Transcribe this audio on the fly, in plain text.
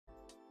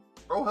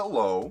Oh,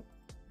 hello.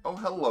 Oh,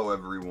 hello,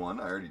 everyone.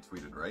 I already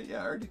tweeted, right?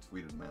 Yeah, I already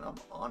tweeted, man. I'm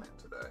on it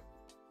today.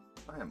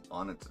 I am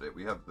on it today.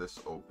 We have this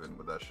open,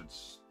 but that should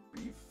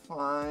be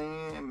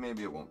fine.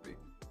 Maybe it won't be.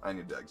 I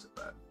need to exit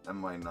that. That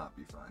might not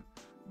be fine.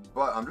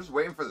 But I'm just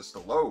waiting for this to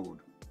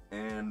load.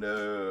 And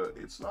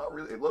it's not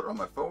really... It loaded on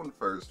my phone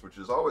first, which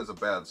is always a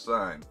bad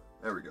sign.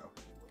 There we go.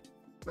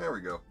 There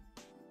we go.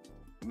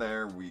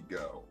 There we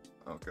go.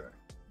 Okay.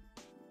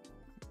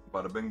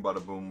 Bada bing,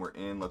 bada boom, we're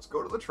in. Let's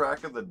go to the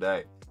track of the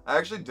day. I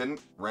actually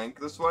didn't rank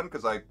this one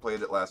because I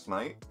played it last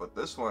night, but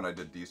this one I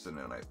did decent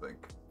in, I think.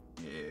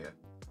 Yeah.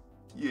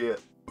 Yeah.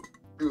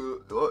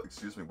 Oh,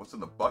 excuse me, what's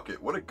in the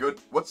bucket? What a good...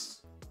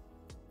 What's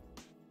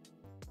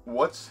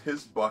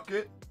his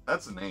bucket?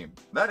 That's a name.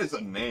 That is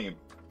a name.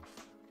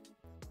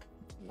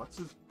 What's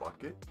his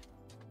bucket?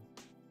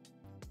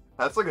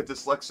 That's like a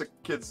dyslexic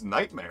kid's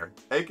nightmare,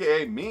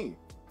 aka me.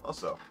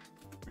 Also,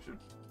 we should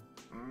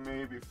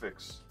maybe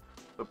fix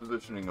the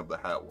positioning of the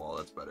hat wall.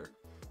 That's better.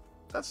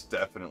 That's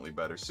definitely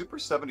better. Super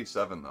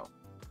 77 though.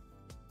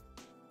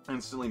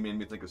 Instantly made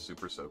me think of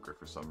Super Soaker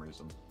for some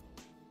reason.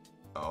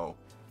 Oh.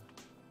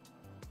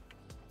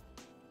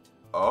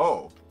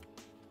 Oh.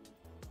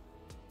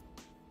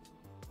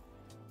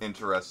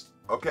 Interest.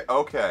 Okay,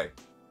 okay.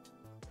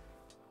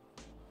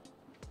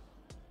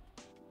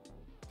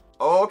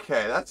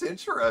 Okay, that's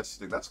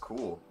interesting. That's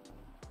cool.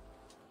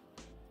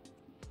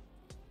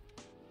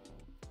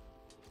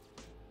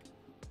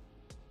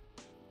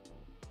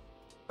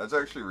 That's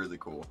actually really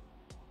cool.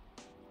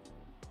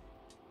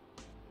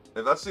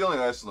 If that's the only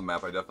ice on the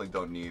map, I definitely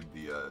don't need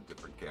the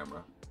different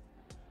camera.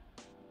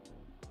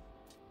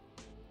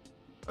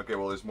 Okay,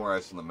 well, there's more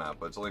ice on the map,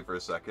 but it's only for a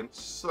second,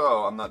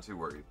 so I'm not too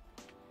worried.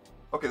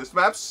 Okay, this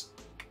map's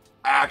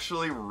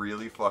actually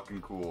really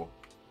fucking cool.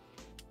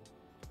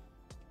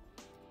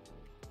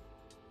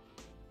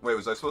 Wait,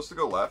 was I supposed to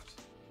go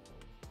left?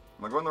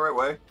 Am I going the right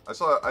way? I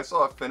saw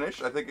a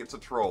finish. I think it's a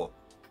troll.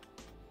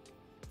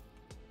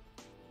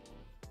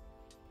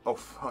 Oh,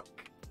 fuck.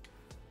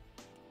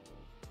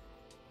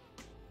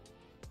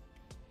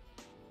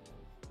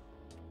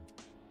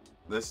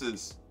 This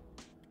is...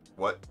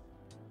 What?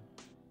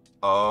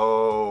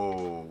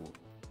 Oh.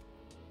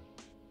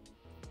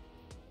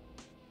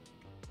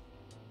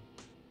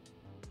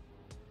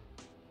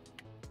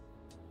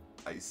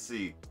 I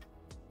see.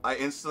 I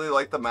instantly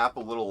like the map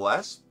a little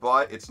less,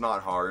 but it's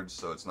not hard,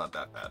 so it's not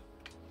that bad.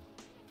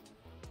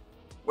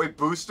 Wait,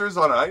 boosters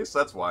on ice?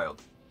 That's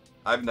wild.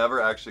 I've never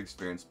actually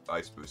experienced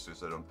ice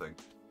boosters, I don't think.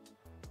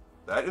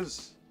 That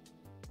is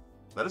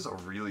a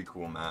really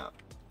cool map.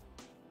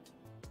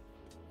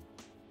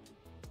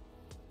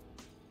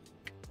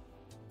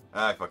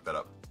 Ah, I fucked that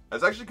up.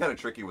 That's actually kind of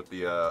tricky with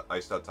the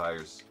iced out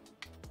tires.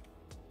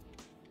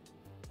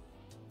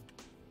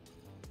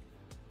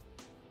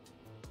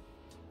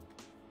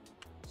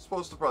 It's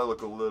supposed to probably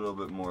look a little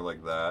bit more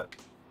like that.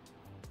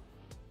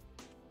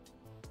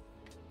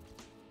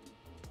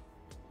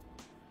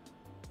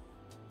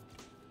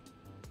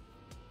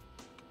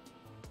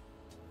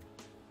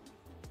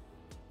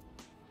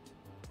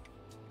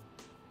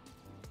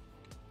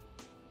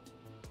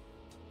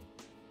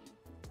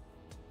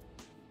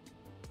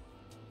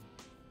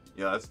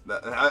 Yeah,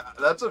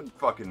 that's a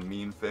fucking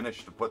mean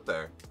finish to put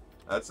there.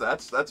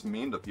 That's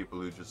mean to people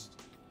who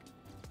just,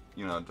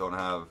 you know, don't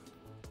have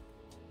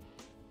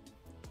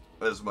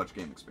as much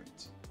game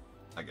experience,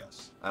 I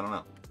guess. I don't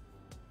know.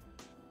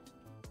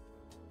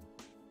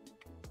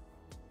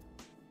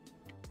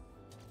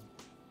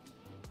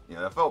 Yeah,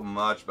 that felt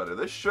much better.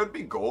 This should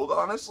be gold,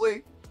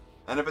 honestly.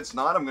 And if it's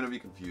not, I'm gonna be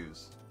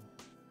confused.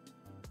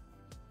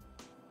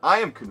 I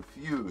am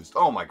confused.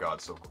 Oh my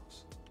god, so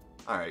close.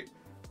 Alright.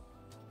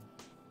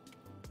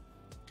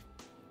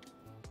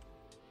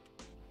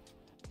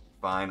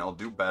 Fine, I'll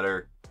do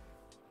better.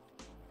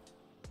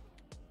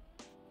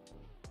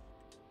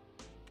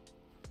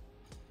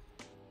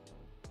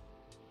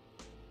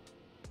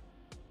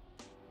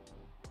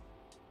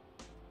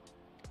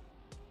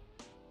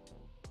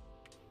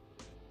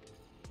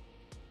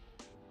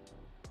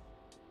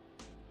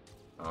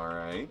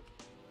 Alright.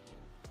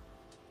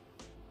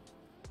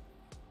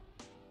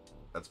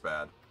 That's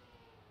bad.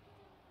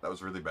 That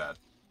was really bad.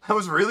 That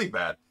was really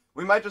bad.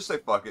 We might just say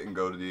fuck it and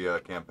go to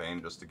the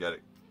campaign just to get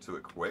it to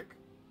it quick.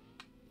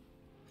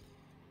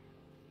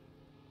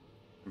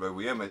 But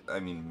I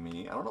mean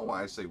me. I don't know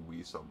why I say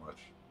we so much.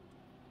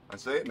 I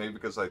say it maybe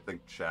because I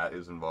think chat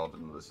is involved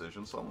in the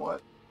decision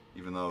somewhat,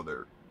 even though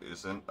there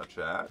isn't a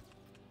chat.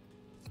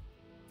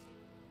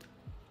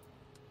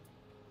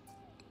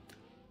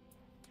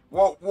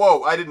 Whoa,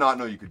 whoa, I did not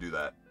know you could do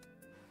that.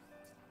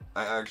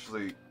 I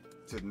actually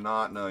did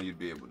not know you'd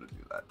be able to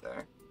do that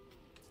there.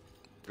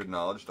 Good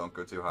knowledge, don't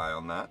go too high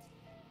on that.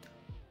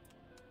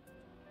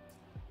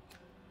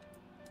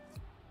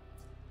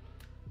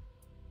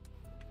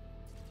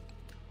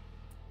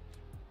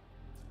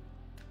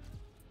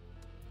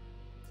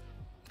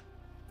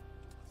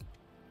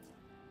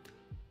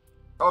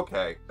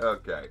 Okay,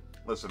 okay.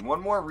 Listen, one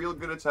more real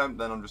good attempt,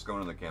 then I'm just going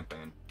to the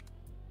campaign.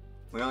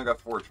 We only got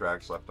 4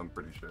 tracks left, I'm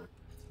pretty sure.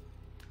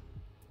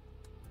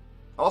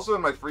 Also,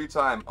 in my free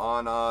time,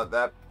 on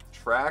that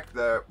track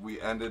that we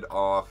ended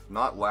off,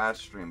 not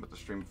last stream, but the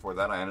stream before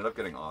that, I ended up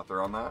getting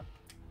author on that.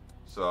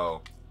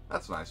 So,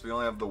 that's nice. We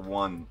only have the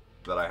one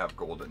that I have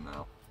gold in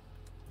now.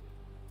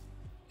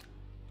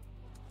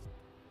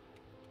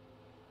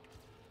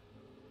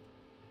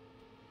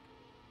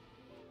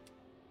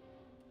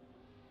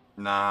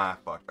 Nah,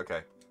 fuck.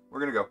 Okay. We're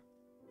gonna go.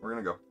 We're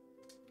gonna go.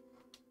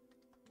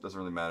 Doesn't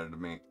really matter to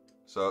me.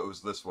 So it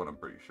was this one, I'm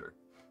pretty sure.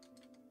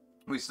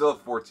 We still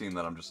have 14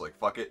 that I'm just like,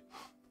 fuck it.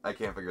 I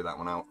can't figure that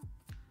one out.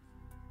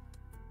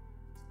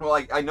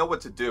 Well, I know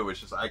what to do, it's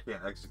just I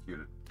can't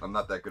execute it. I'm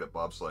not that good at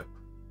bobsleigh.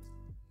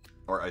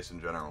 Or ice in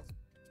general.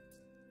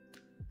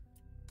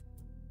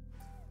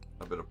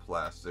 A bit of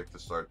plastic to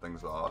start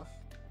things off.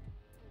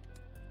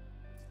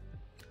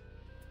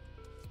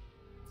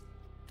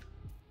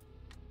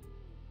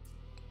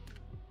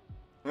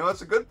 You know,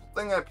 it's a good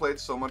thing I played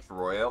so much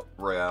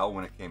Royale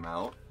when it came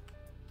out.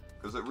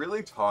 Because it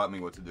really taught me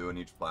what to do in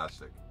each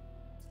plastic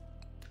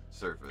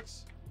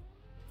surface.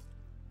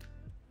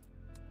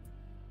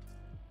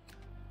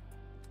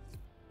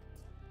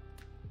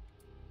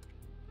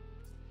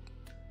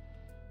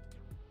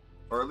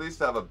 Or at least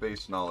have a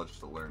base knowledge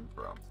to learn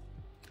from.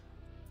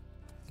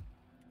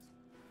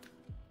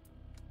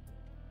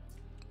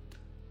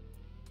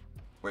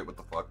 Wait, what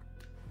the fuck?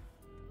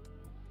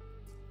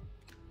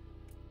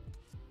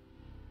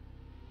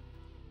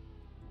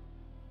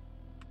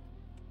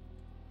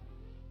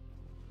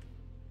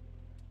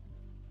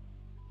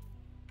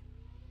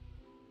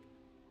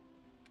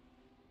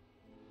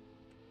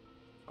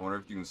 I wonder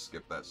if you can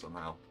skip that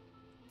somehow.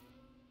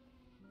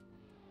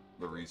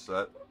 The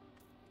reset.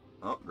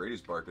 Oh, Grady's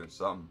barking at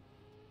something.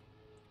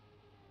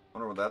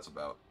 Wonder what that's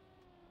about.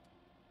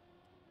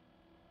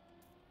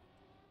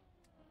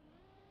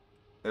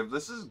 If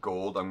this is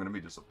gold, I'm gonna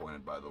be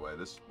disappointed, by the way.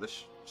 This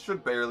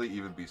should barely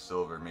even be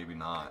silver, maybe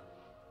not.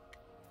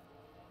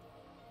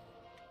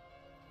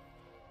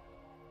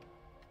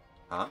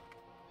 Huh?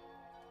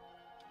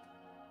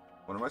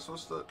 What am I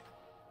supposed to...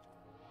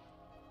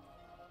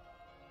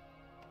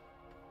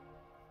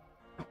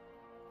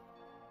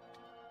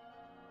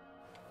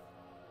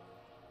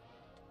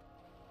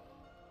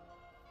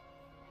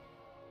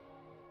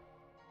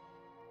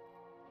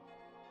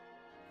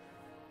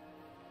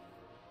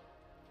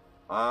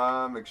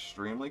 I'm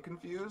extremely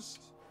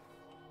confused.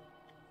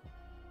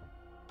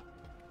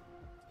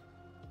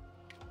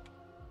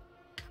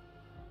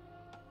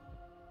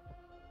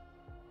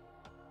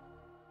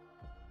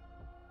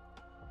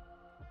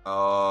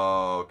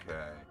 Okay.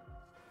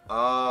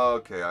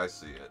 Okay, I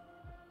see it.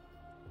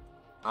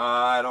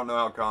 I don't know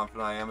how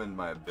confident I am in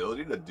my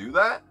ability to do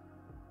that,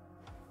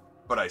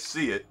 but I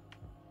see it.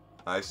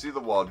 I see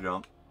the wall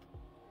jump.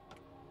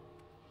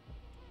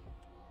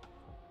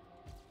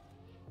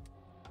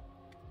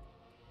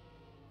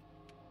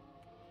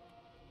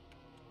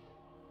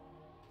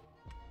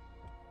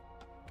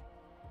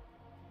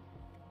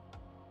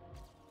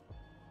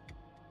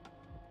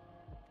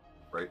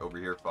 Right over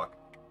here, fuck.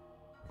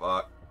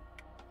 Fuck.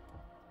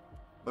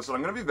 Listen,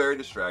 I'm going to be very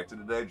distracted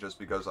today just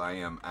because I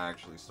am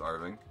actually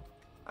starving.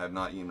 I have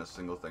not eaten a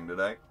single thing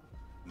today.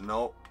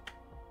 Nope.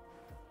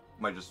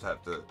 Might just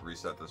have to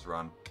reset this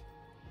run.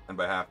 And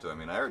by have to, I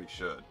mean I already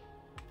should.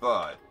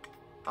 But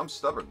I'm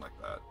stubborn like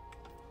that.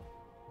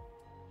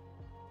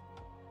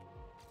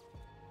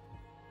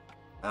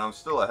 And I'm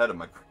still ahead of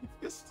my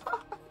previous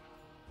time.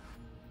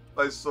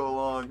 By so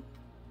long.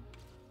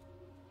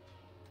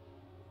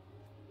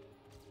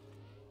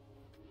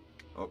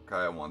 Oh,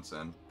 Kaya wants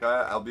in.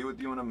 Kaya, I'll be with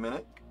you in a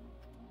minute.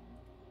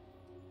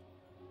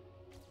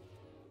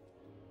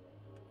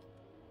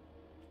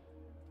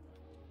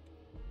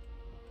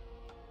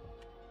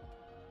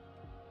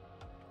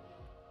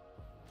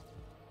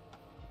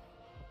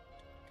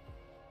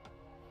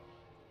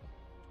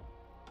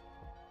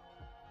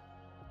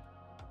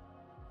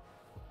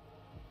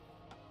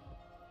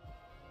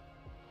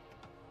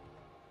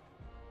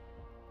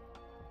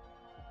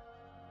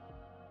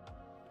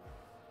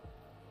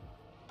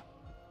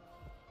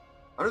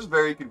 I'm just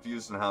very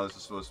confused on how this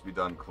is supposed to be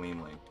done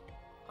cleanly.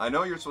 I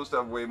know you're supposed to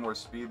have way more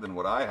speed than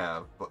what I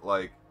have, but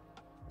like...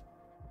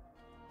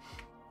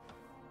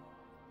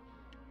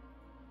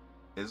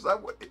 Is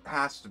that what... It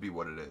has to be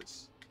what it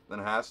is. Then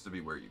it has to be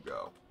where you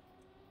go.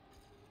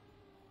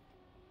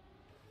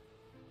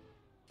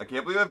 I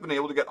can't believe I've been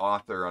able to get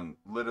author on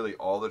literally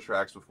all the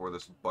tracks before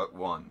this but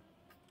one.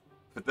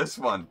 But this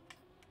one...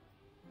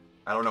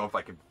 I don't know if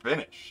I can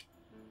finish.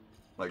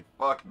 Like,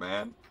 fuck,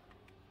 man.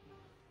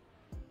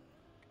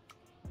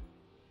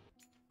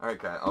 Alright,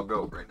 Kai, I'll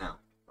go right now.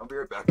 I'll be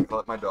right back. I'll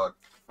let my dog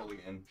fully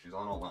in. She's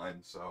on a line,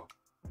 so...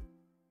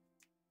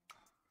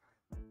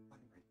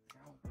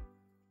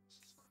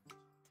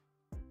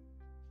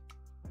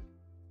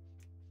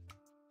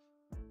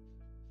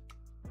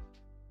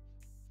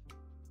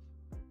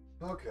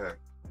 Okay.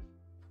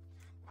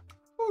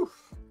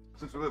 Oof.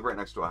 Since we live right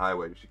next to a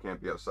highway, she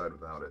can't be outside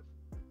without it.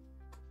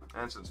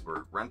 And since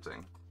we're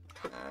renting,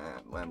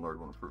 and landlord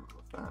won't approve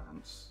of a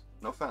fence,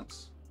 no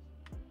fence.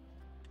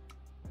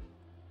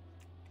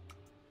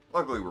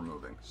 Luckily, we're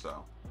moving,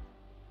 so.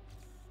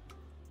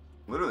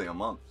 Literally a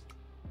month.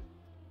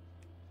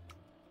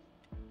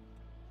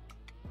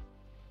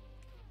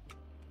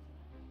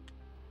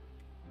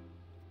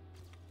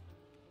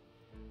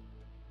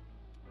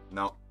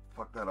 No,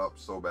 fuck that up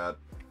so bad.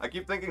 I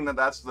keep thinking that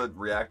that's the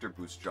reactor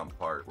boost jump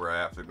part where I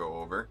have to go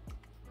over.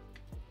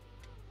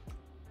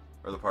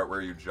 Or the part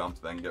where you jump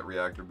then get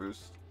reactor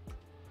boost.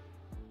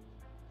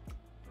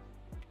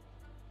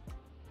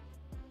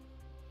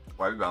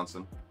 Why are we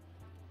bouncing?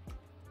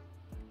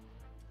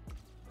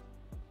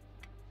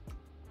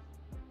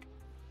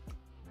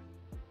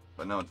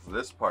 But no, it's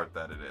this part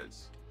that it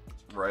is.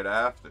 It's right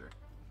after.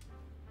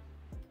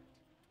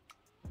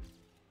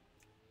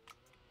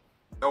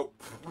 Oh.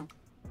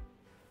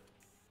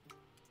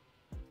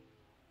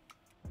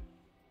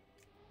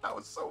 That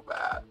was so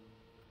bad.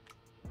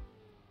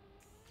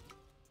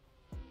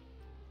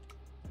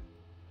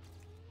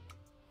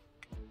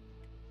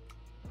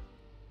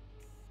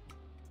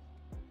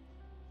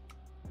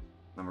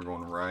 Then we're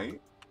going right.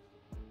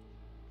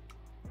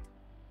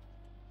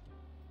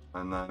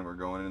 And then we're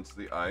going into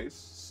the ice.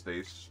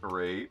 Stay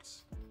straight.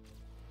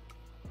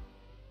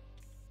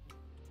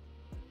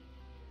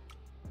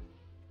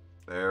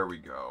 There we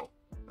go.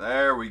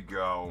 There we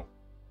go.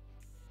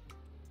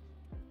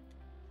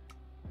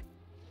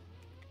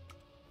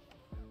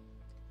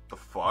 The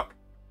fuck?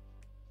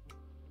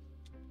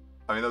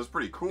 I mean, that was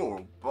pretty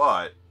cool,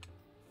 but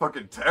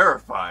fucking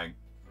terrifying.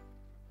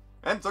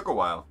 And took a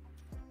while.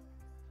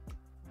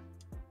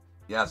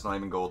 Yeah, it's not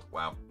even gold.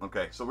 Wow.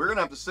 Okay, so we're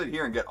gonna have to sit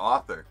here and get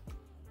author.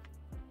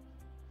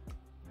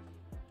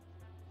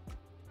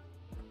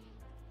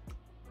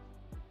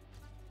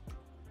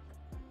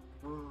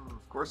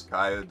 Of course,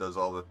 Kaya does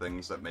all the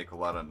things that make a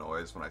lot of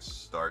noise when I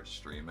start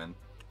streaming.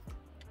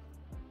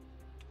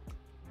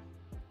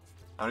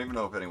 I don't even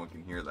know if anyone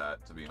can hear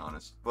that, to be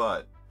honest,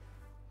 but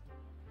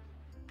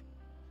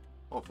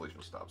hopefully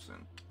she'll stop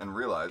soon and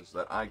realize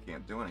that I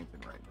can't do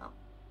anything right now.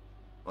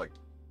 Like,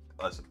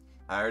 listen,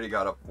 I already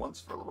got up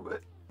once for a little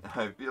bit.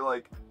 I feel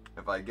like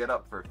if I get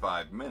up for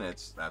 5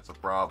 minutes, that's a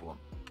problem.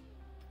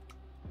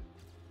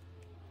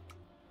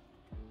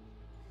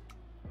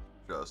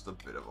 Just a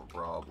bit of a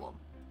problem.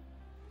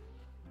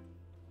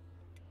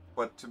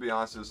 But to be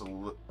honest, it's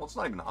well, it's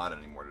not even hot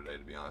anymore today,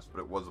 to be honest, but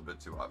it was a bit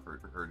too hot for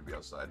her to be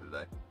outside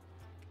today.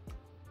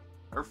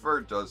 Her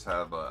fur does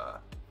have a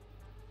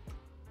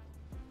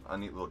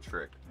neat little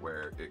trick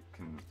where it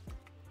can,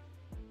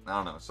 I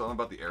don't know, something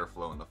about the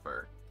airflow in the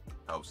fur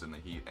helps in the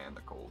heat and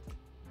the cold.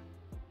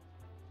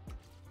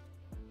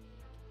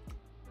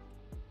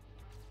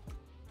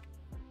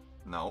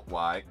 No,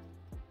 why?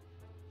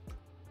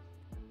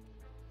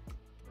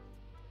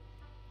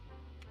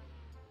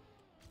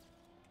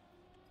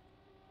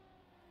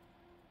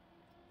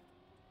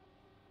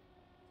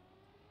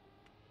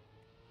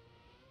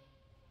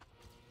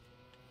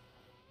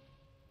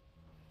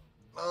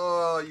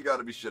 Oh, you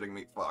gotta be shitting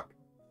me. Fuck.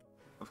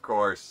 Of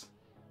course.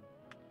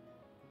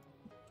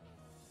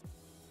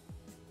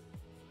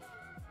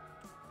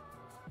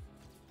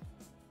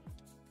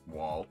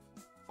 Wall.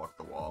 Fuck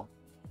the wall.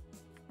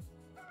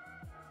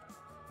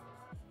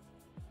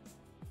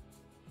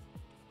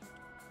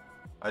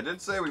 I did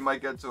say we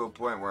might get to a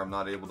point where I'm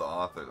not able to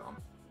author them.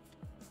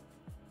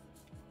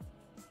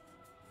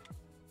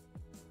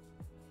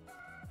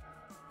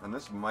 And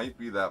this might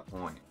be that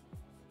point.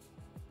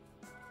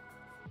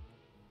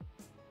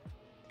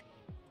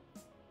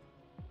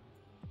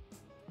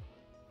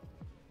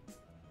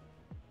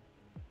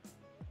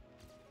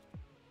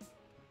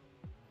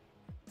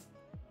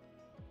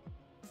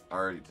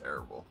 Already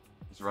terrible.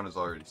 This run is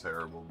already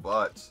terrible,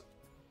 but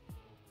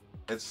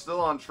it's still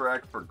on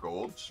track for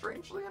gold,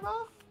 strangely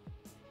enough.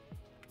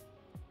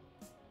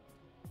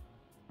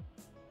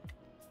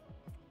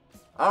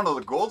 I don't know,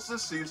 the golds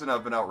this season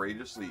have been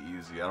outrageously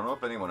easy. I don't know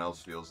if anyone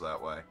else feels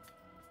that way.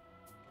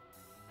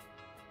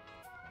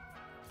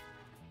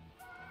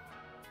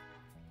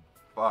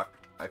 Fuck.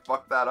 I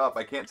fucked that up.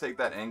 I can't take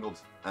that angled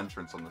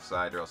entrance on the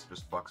side or else it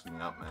just fucks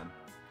me up, man.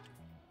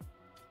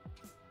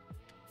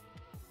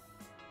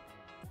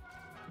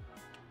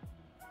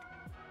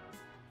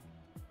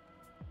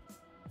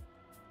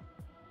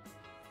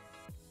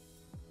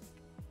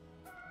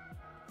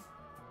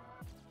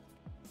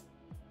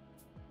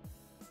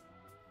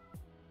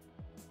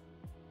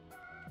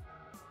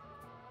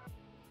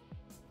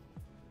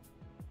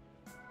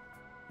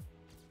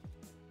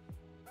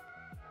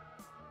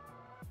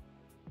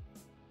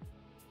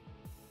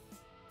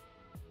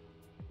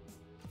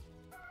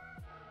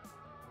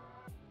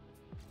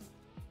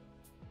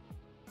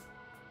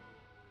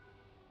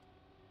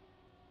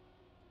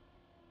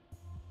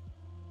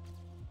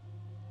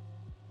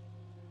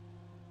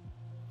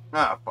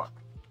 Ah, fuck.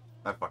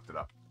 I fucked it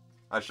up.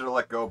 I should have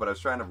let go, but I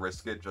was trying to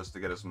risk it just to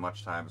get as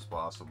much time as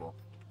possible.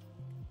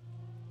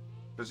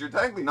 Because you're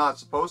technically not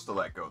supposed to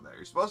let go there.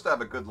 You're supposed to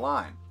have a good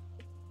line.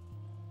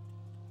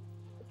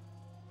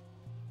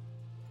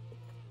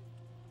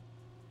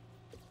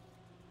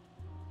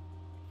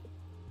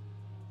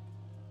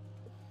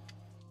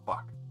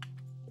 Fuck.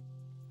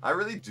 I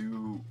really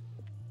do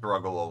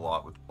struggle a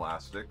lot with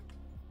plastic,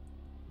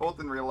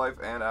 both in real life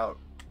and out.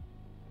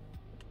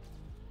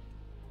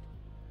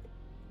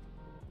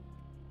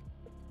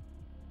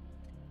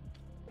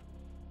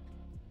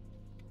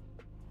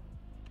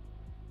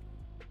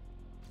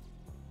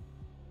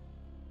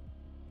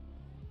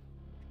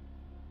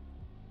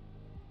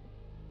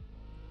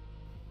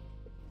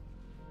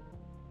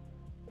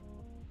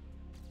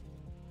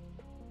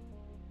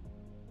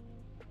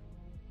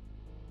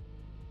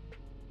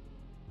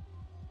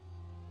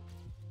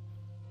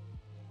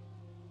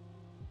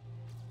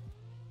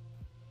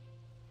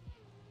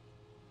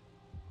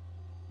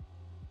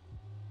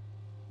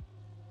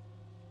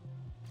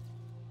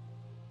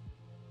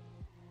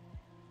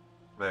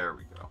 There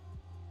we go.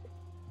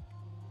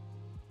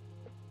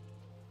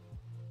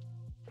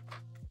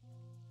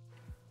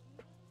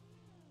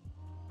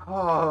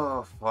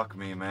 Oh, fuck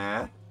me,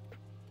 man.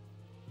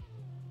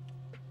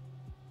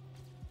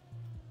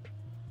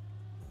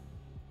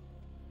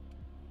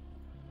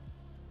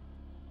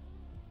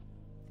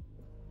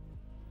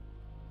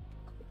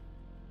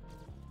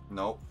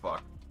 Nope,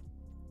 fuck.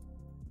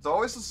 It's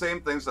always the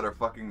same things that are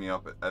fucking me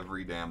up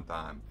every damn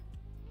time.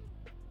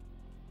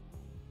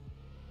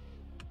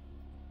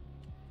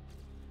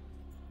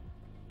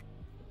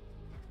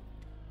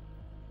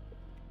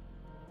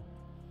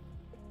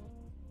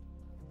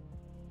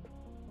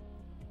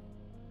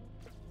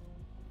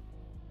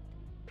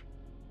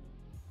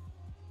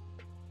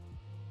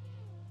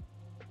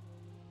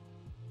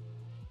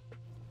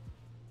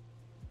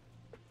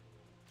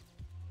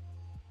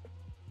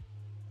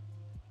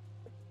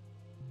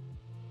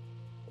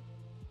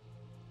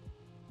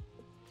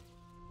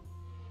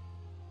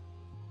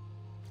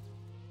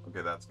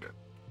 Okay, that's good.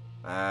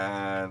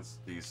 That's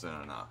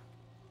decent enough.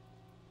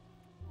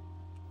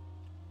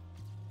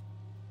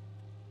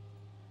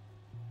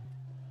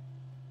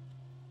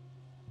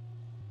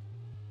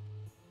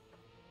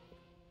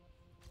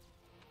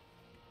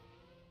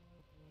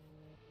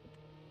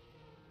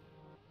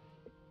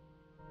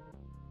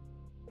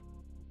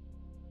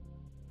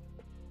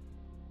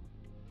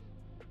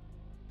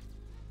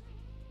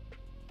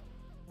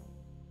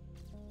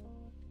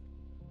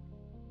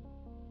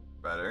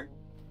 Better.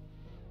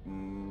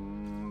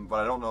 But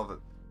I don't know if it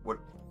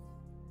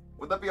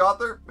would that be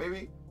author?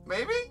 Maybe?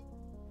 Maybe?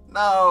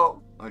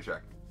 No. Let me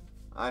check.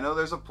 I know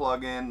there's a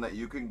plugin that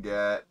you can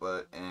get,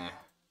 but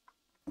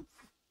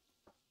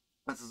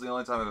this is the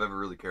only time I've ever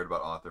really cared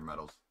about author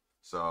medals.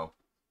 So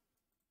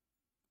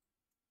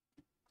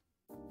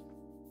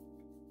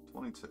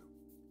 22.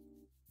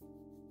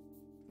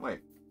 Wait.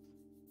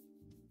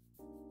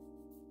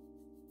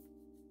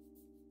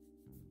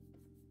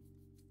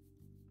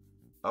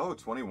 Oh,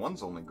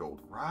 21's only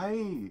gold.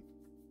 Right.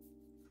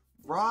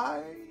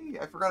 Right.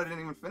 I forgot I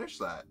didn't even finish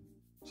that.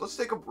 So let's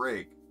take a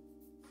break.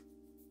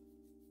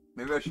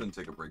 Maybe I shouldn't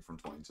take a break from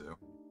 22.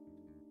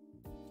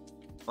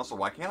 Also,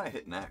 why can't I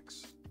hit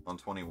next on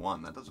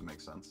 21? That doesn't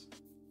make sense.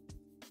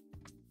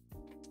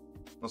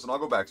 Listen, I'll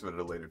go back to it at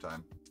a later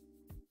time.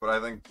 But I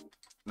think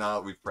now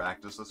that we've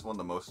practiced this one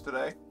the most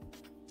today,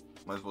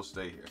 might as well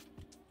stay here.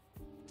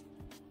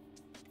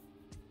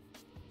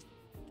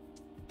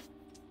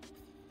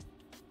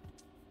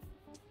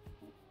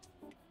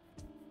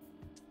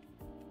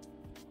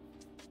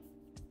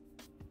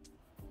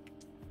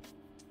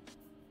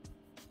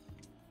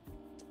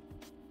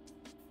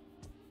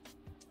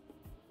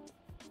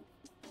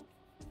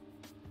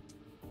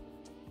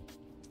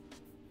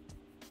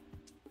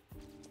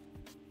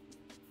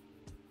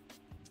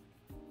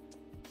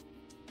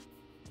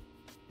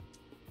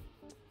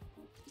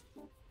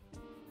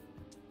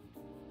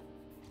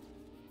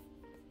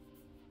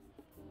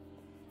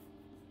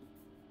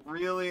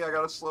 Really? I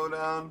gotta slow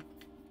down?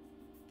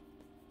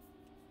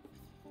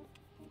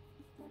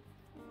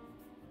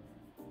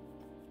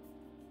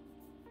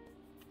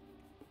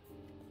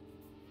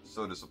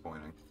 So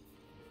disappointing.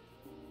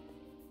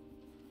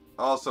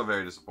 Also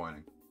very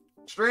disappointing.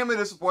 Extremely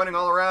disappointing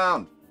all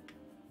around.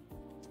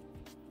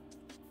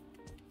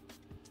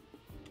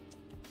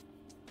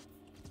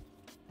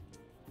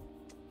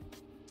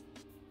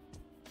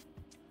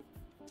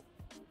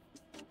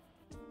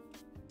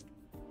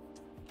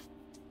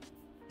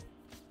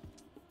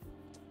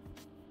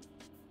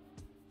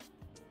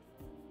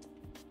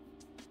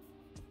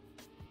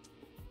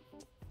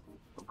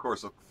 Of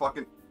course, a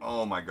fucking...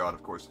 Oh my god,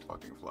 of course a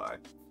fucking fly.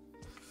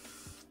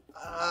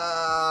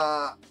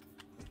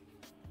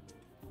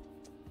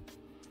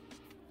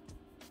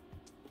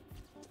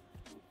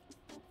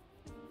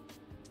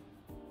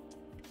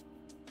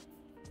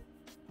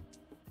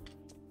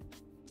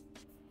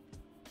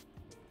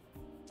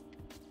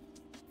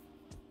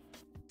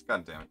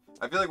 God damn it.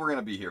 I feel like we're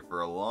gonna be here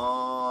for a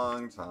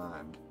long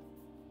time.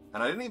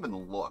 And I didn't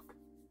even look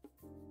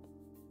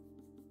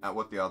at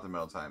what the author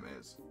medal time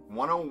is.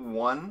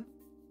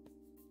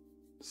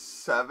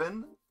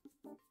 101.7?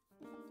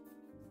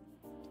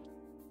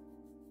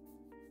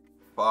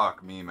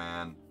 Fuck me,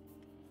 man.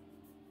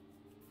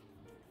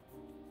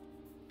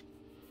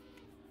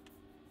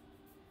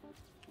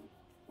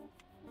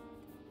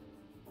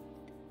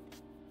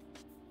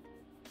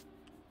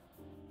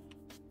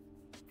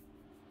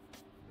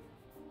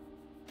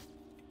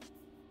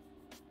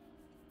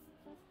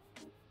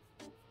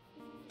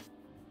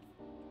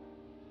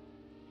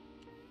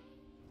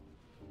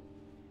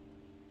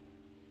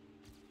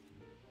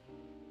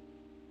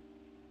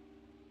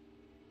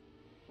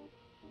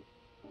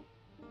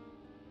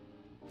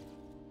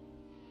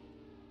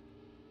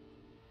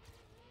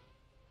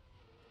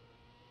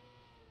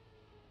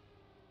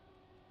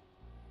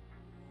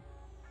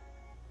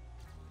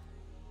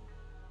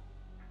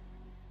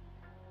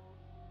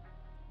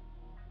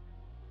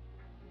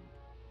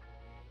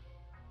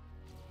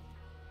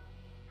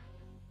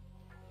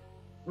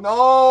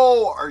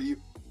 No! Are you...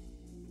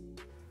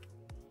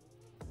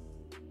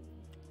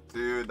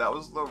 Dude, that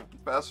was the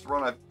best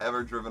run I've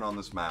ever driven on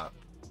this map.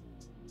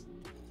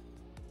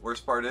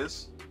 Worst part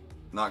is,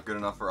 not good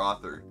enough for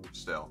author,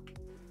 still.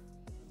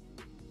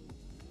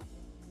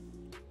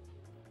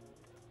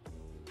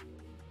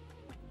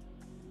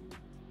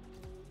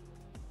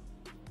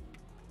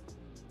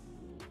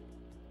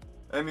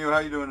 Hey Mew, how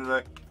you doing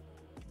today?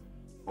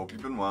 Hope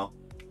you've been well.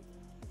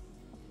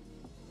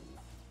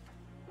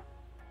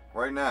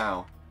 Right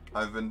now,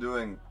 I've been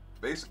doing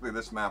basically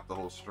this map the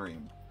whole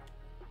stream.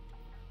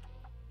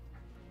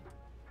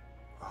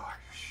 Oh,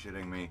 you're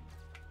shitting me.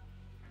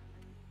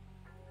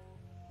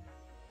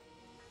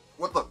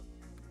 What the?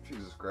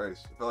 Jesus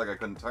Christ. I felt like I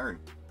couldn't turn.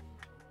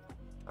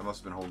 I must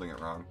have been holding it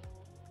wrong.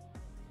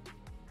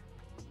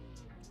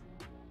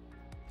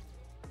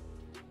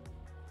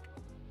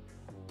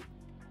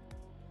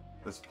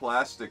 This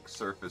plastic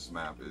surface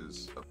map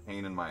is a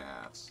pain in my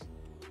ass.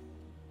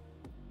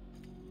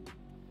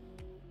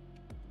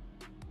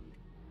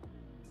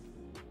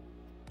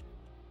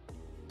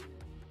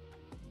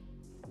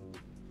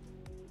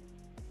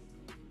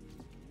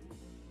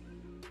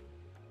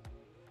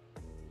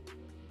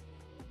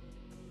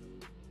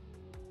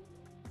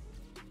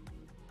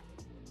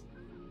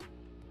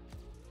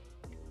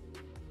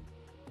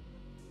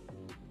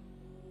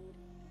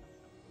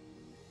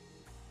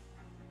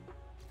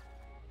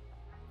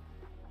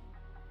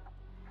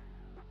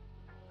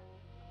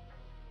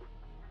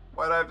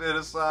 Why'd I have to hit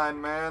a sign,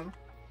 man?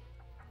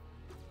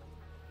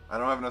 I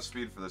don't have enough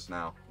speed for this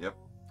now. Yep.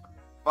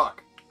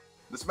 Fuck.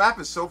 This map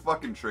is so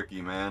fucking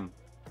tricky, man.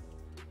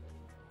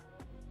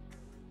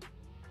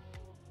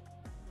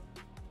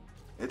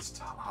 It's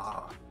tough.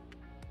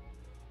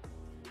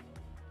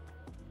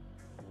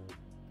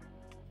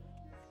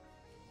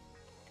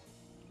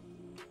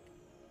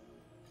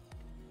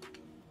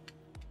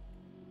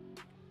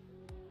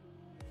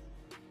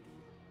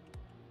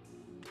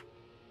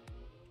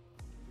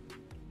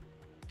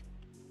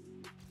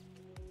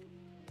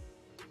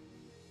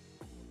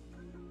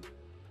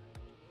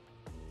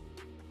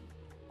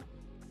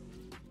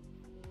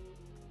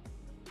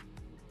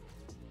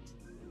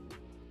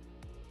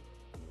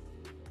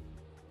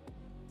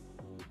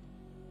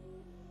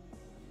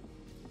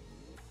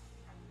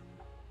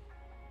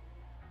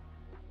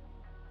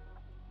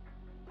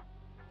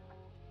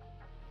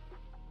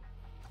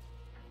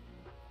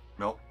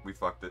 Nope, we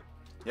fucked it.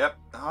 Yep.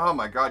 Oh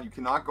my god, you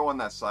cannot go on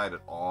that side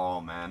at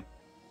all, man.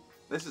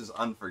 This is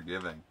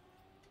unforgiving.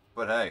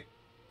 But hey,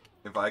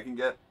 if I can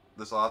get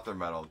this author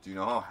medal, do you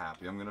know how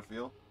happy I'm gonna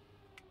feel?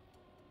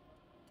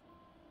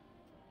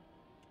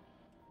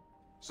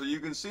 So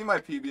you can see my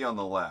PB on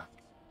the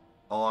left,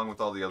 along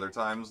with all the other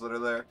times that are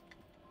there.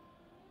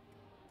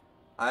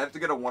 I have to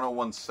get a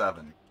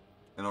 1017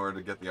 in order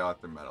to get the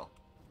author medal.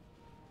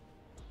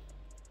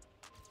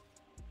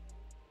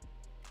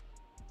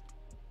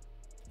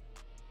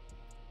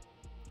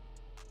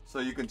 So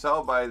you can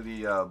tell by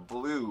the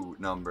blue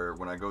number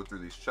when I go through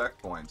these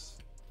checkpoints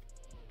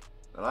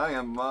that I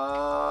am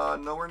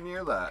nowhere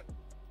near that.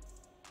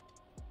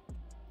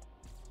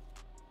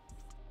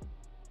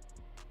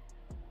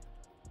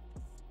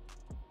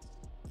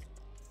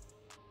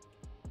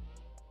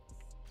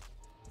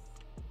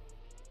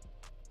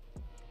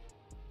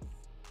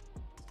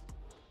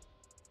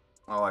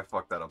 Oh, I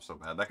fucked that up so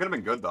bad. That could have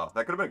been good, though.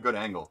 That could have been a good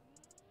angle.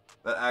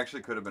 That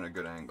actually could have been a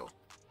good angle.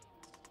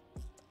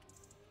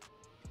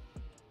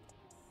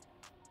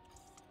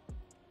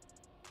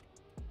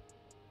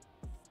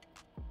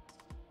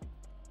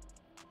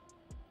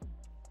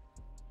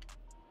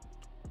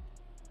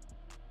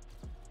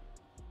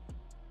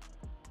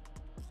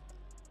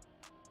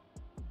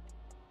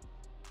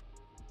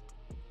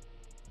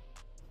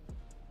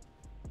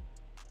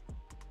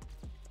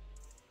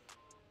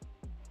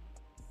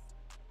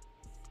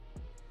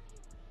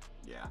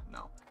 Yeah,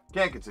 no.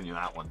 Can't continue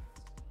that one.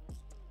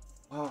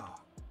 Oh.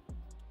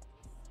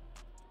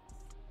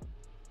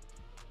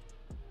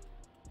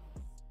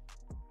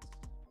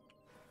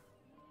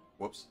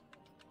 Whoops.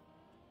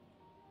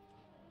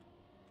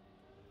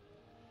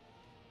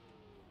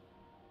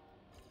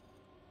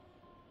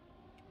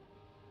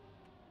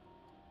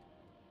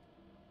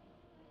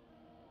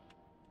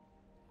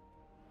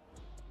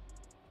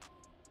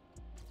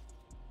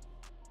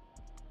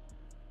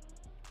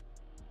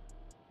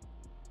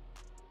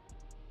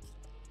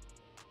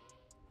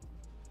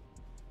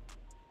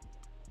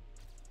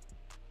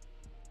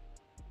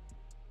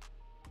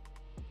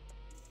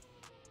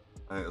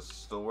 I think this will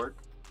still work.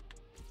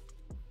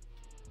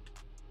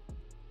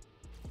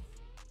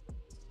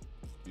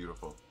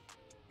 Beautiful.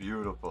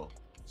 Beautiful.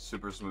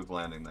 Super smooth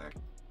landing there.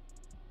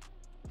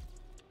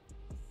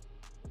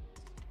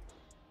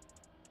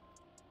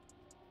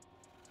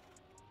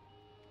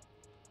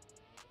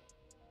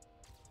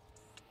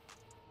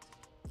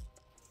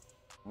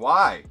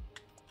 Why?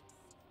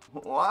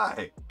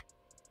 Why?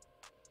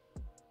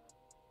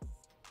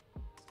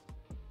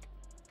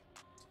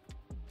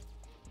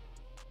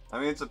 I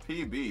mean, it's a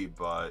PB,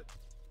 but...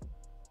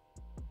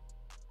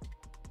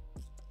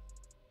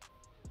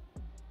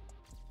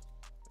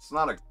 It's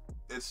not a...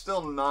 It's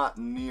still not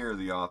near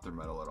the author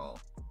medal at all.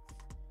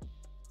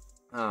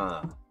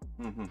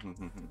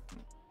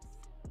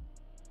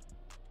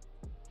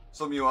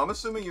 So Mew, I'm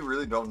assuming you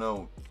really don't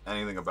know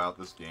anything about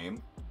this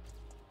game.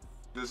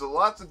 There's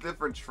lots of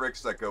different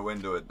tricks that go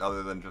into it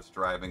other than just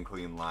driving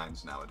clean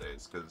lines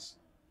nowadays, because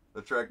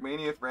the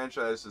Trackmania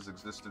franchise has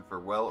existed for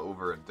well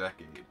over a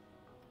decade.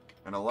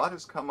 And a lot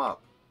has come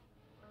up.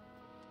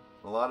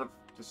 A lot of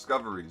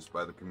discoveries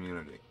by the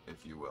community,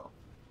 if you will.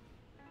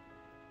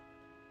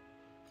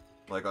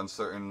 Like on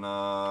certain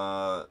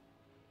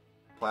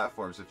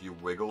platforms, if you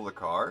wiggle the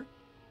car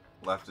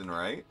left and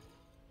right,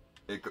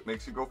 it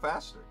makes you go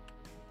faster.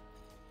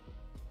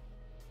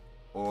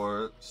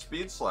 Or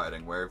speed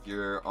sliding, where if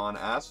you're on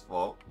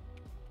asphalt,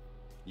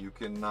 you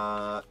can,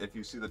 if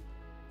you see the...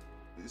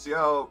 You see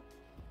how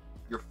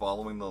you're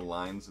following the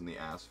lines in the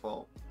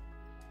asphalt?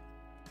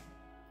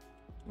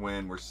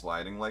 When we're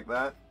sliding like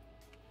that?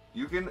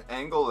 You can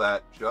angle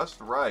that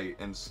just right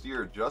and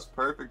steer just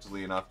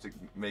perfectly enough to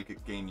make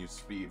it gain you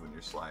speed when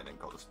you're sliding,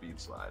 called a speed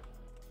slide.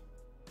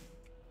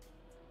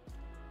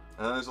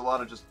 And then there's a lot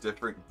of just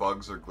different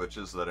bugs or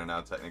glitches that are now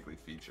technically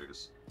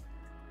features.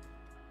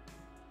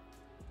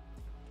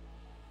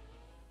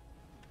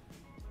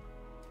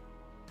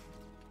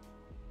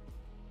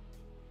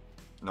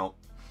 Nope.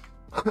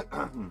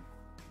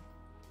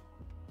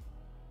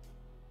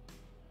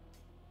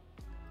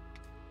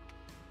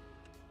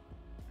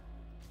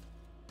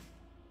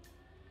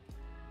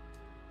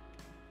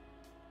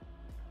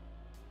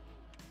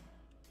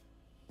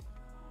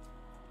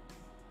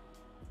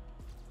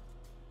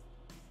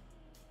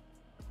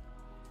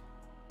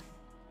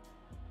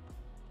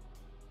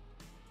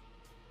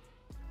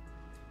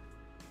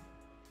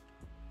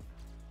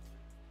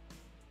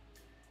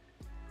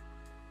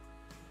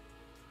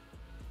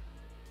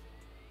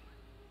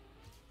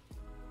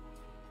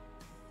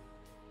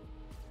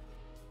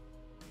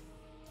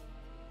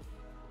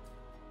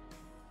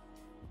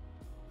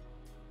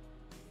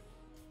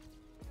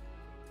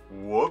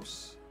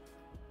 Whoops.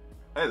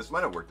 Hey, this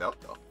might have worked out,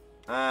 though.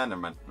 Ah,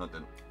 never mind. No, it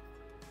didn't.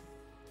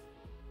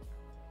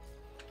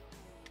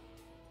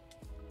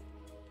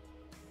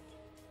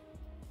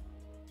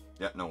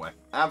 Yeah, no way.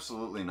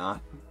 Absolutely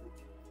not.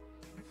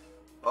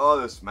 Oh,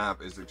 this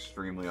map is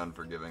extremely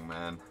unforgiving,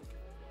 man.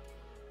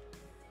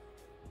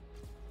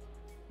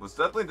 Well, it's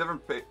definitely a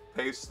different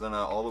pace than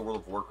all the World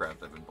of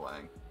Warcraft I've been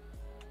playing.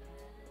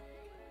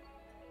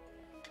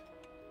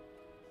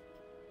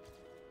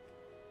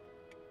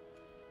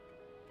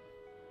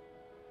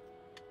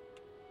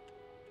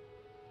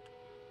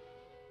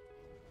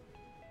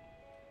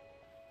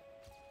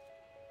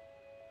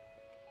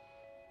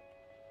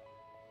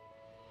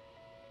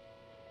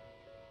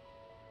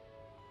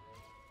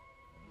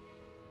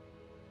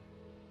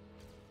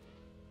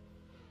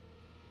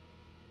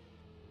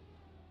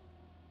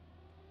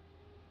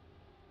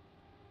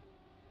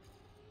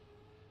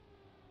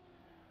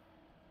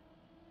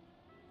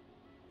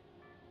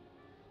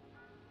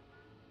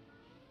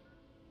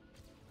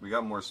 We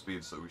got more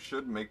speed, so we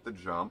should make the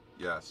jump.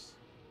 Yes.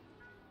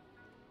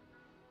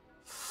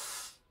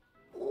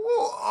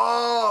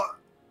 Oh!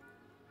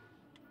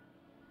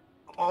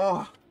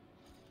 Oh!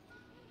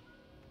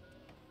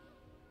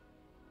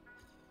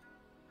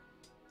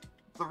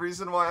 The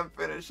reason why I'm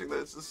finishing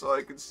this is so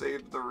I can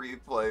save the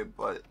replay,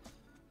 but...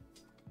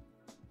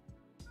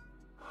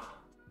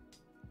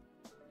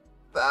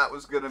 That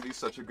was gonna be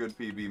such a good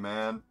PB,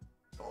 man.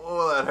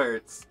 Oh, that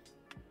hurts.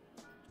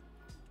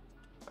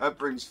 That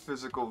brings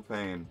physical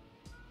pain.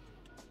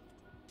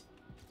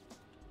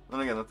 And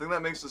again, the thing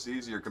that makes this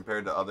easier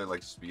compared to other,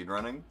 like,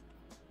 speedrunning,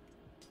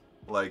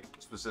 like,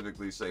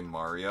 specifically, say,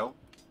 Mario.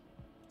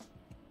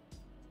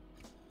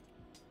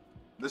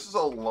 This is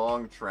a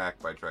long track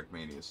by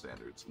Trackmania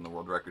standards, and the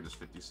world record is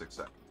 56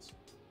 seconds.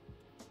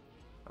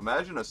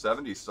 Imagine a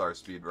 70-star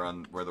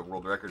speedrun where the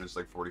world record is,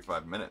 like,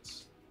 45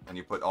 minutes, and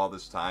you put all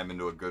this time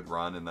into a good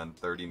run, and then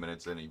 30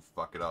 minutes in, and you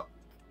fuck it up.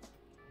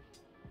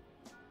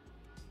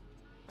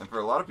 And for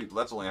a lot of people,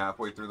 that's only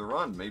halfway through the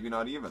run. Maybe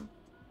not even.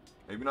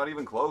 Maybe not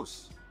even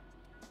close.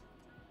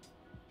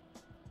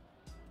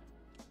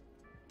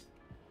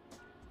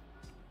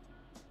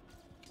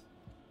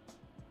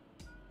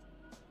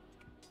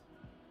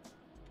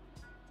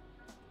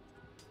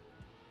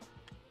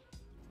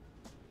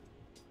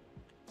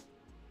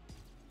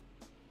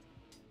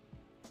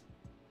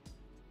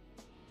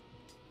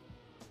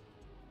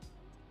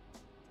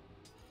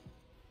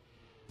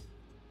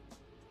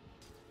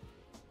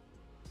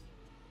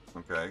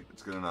 Okay,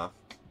 it's good enough.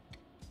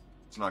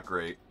 It's not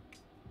great.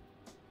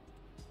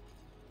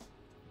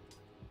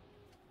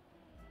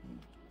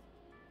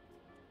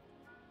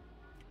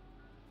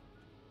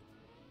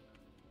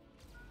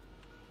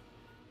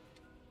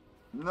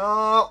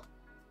 No!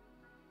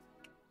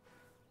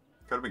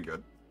 Could have been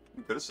good.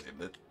 You could have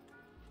saved it.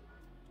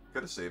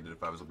 Could have saved it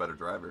if I was a better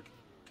driver.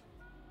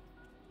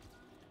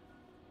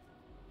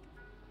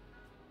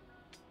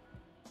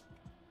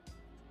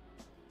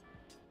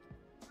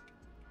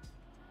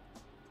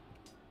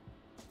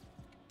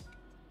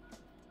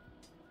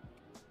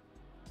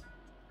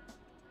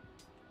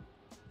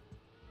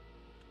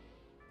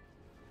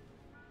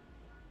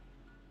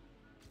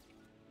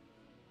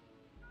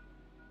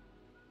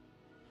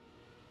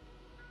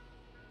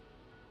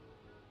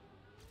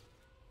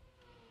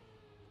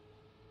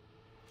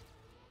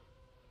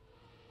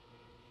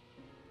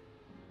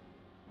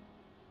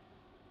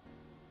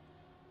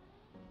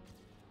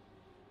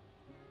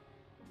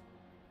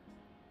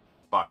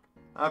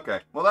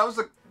 Okay. Well, that was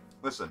a...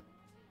 Listen.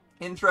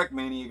 In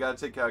Trackmania, you gotta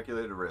take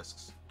calculated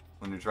risks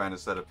when you're trying to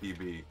set a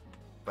PB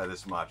by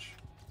this much.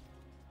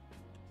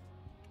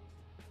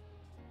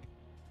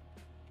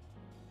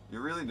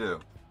 You really do.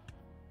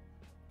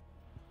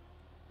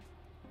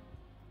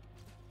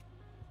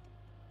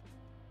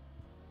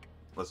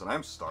 Listen,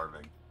 I'm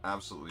starving.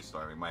 Absolutely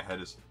starving. My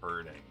head is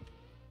hurting.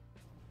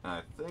 And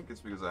I think it's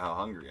because of how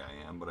hungry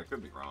I am, but I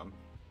could be wrong.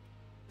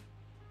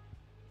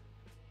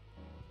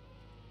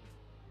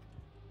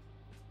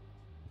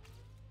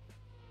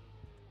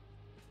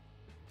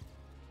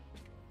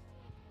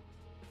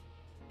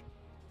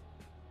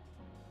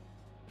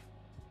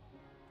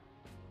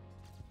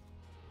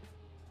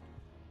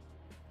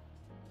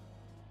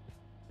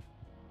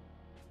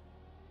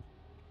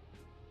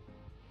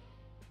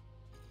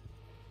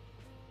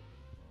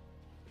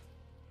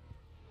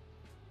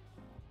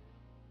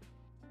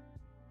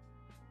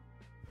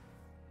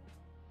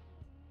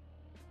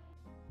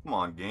 Come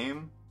on,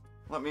 game.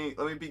 Let me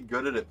be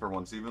good at it for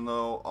once, even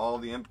though all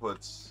the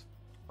inputs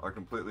are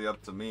completely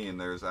up to me and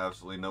there's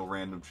absolutely no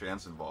random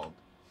chance involved.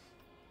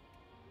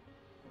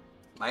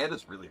 My head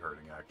is really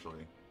hurting,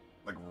 actually.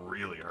 Like,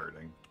 really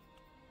hurting.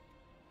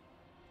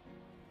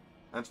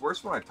 And it's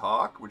worse when I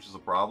talk, which is a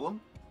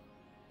problem.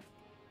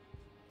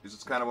 Because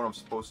it's kind of what I'm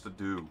supposed to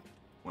do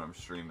when I'm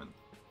streaming.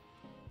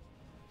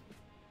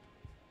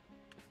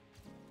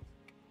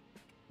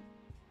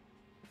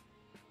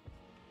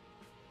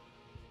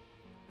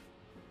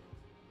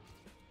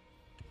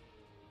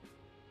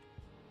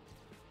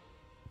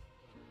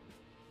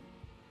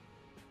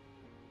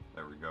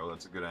 There we go,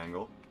 that's a good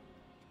angle.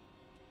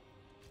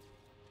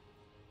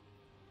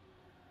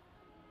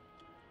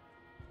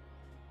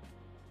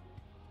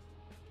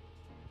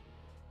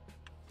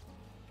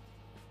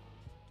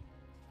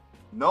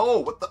 No,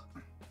 what the...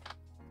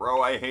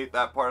 Bro, I hate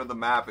that part of the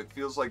map. It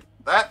feels like...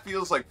 That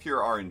feels like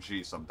pure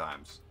RNG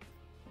sometimes.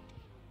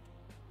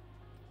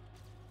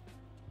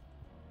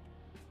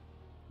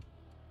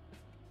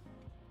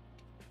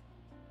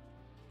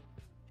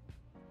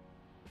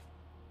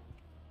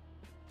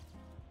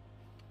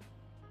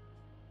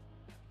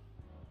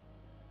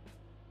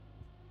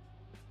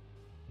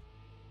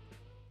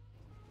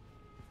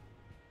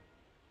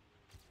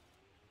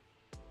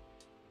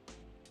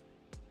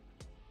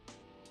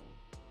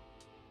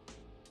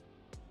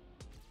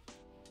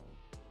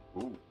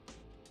 Ooh.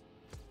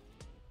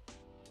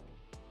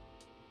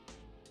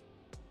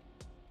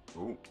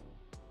 Ooh.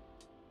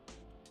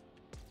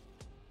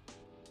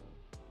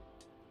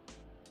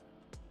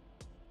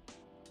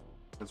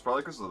 It's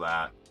probably because of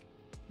that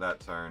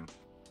turn.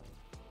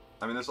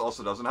 I mean, this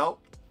also doesn't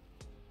help.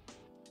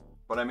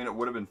 But I mean, it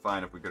would have been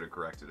fine if we could have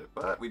corrected it,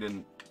 but we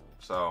didn't,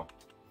 so...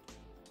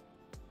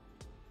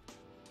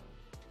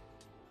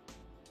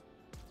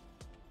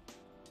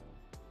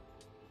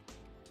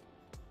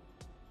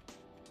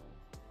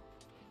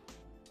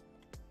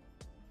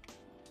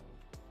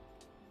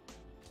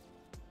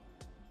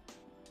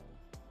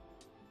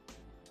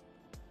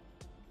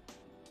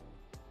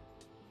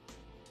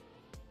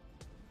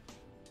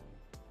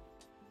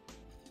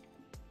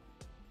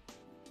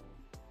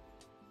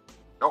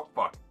 Oh,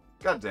 fuck.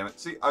 God damn it.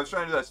 See, I was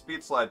trying to do that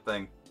speed slide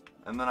thing,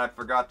 and then I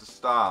forgot to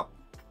stop.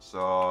 So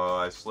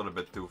I slid a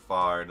bit too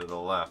far to the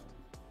left.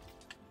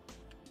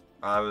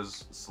 I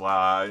was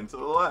sliding to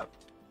the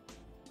left.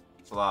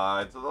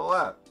 Slide to the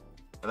left.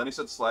 And then he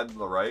said slide to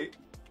the right,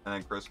 and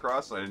then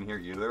crisscross, and I didn't hear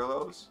either of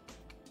those.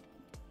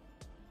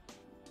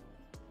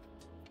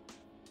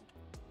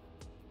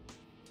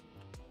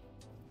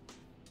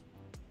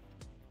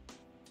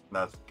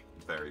 That's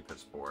very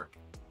piss poor.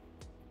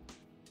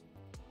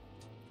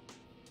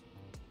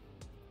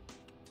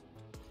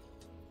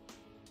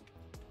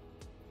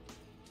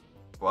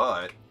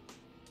 But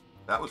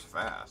that was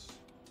fast.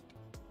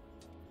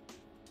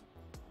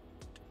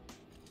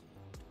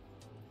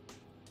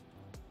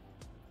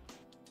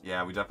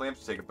 Yeah, we definitely have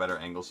to take a better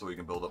angle so we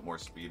can build up more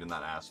speed in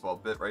that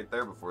asphalt bit right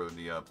there before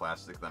the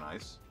plastic then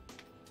ice.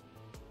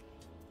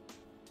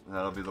 And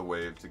that'll be the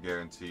wave to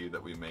guarantee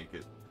that we make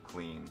it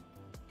clean.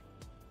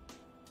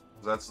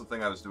 'Cause that's the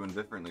thing I was doing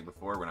differently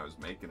before when I was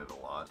making it a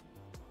lot.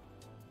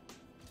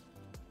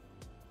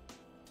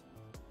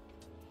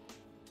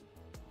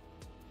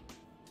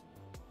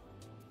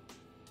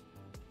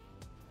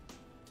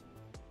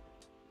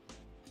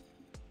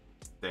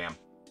 Damn.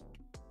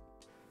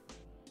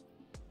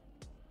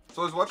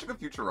 So I was watching a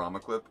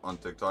Futurama clip on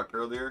TikTok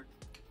earlier,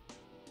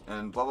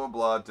 and blah blah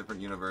blah, different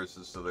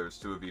universes, so there's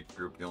two of each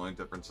group. The only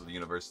difference of the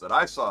universe that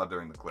I saw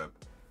during the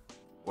clip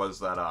was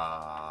that,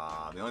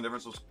 the only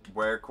difference was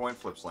where coin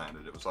flips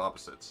landed. It was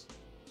opposites.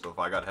 So if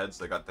I got heads,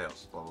 they got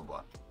tails, blah blah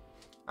blah.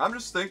 I'm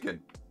just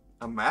thinking,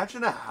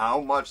 imagine how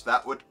much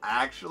that would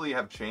actually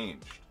have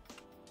changed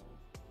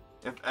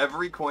if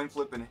every coin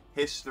flip in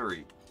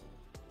history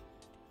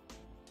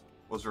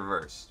was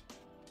reversed.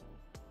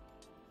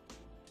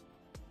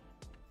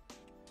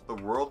 The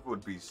world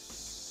would be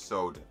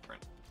so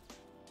different.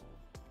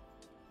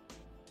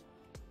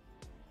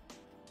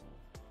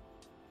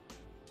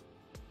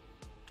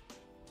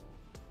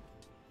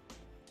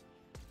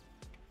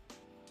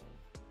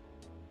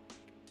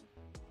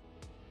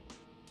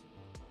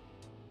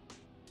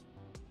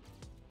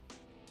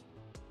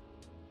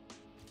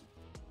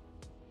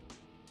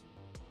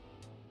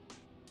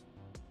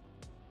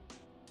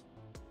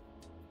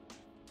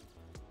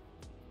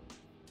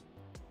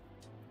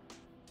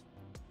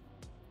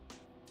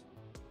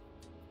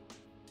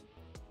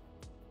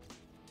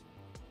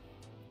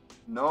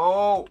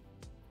 No!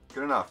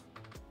 Good enough.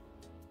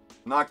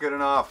 Not good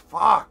enough.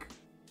 Fuck!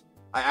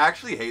 I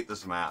actually hate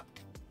this map.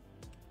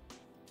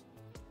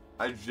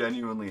 I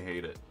genuinely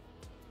hate it.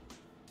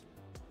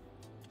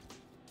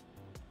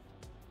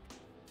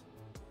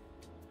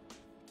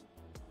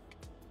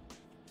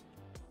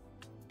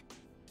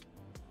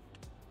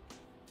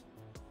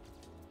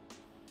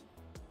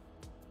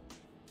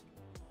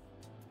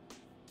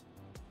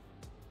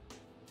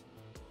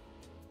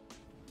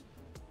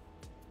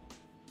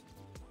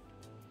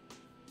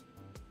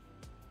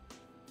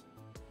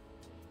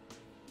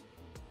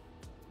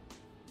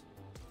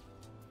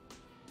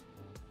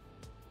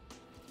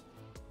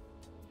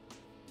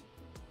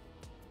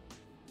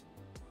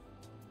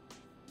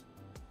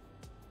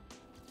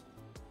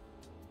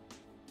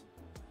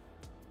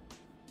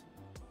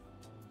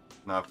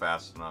 Not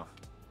fast enough.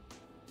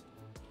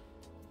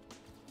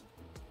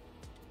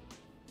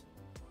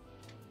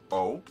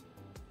 Oh?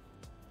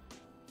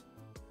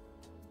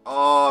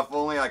 Oh, if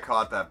only I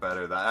caught that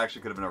better. That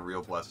actually could have been a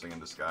real blessing in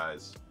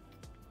disguise.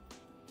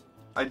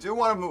 I do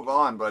want to move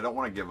on, but I don't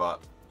want to give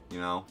up, you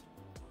know?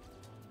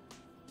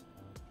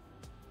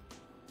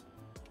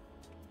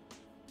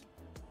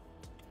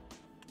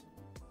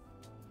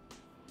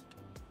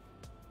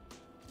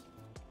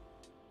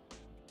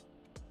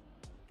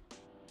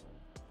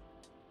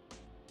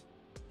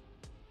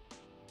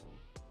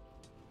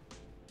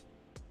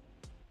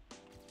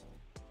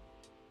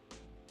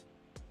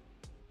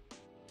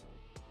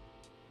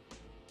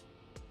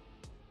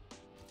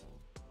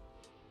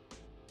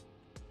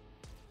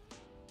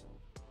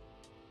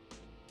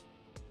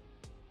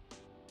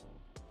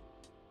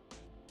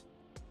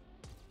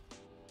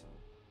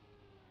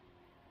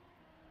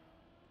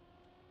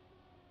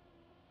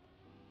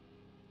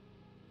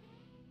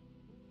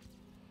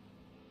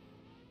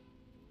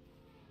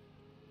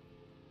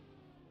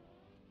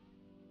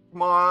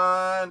 Come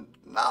on!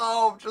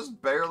 No!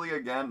 Just barely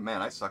again.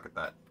 Man, I suck at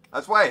that.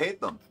 That's why I hate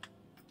them.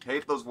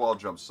 Hate those wall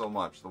jumps so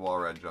much. The wall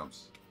ride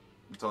jumps.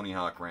 The Tony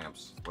Hawk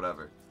ramps.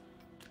 Whatever.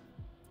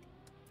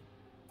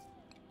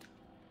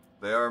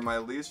 They are my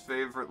least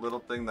favorite little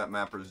thing that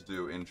mappers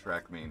do in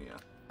Trackmania.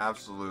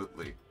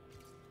 Absolutely.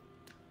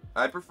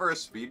 I'd prefer a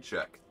speed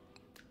check.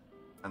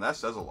 And that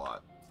says a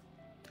lot.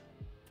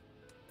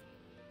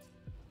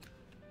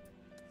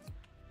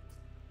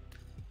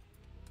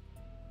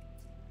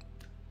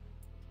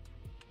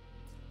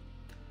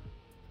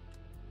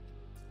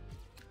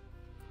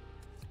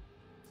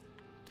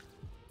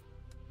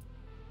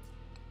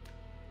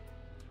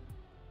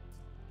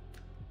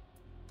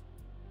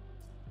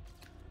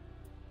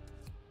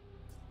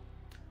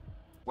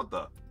 What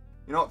the?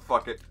 You know what?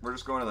 Fuck it. We're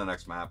just going to the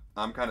next map.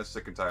 I'm kind of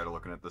sick and tired of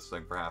looking at this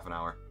thing for half an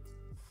hour.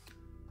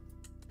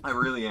 I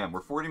really am.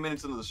 We're 40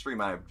 minutes into the stream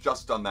and I have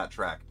just done that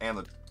track and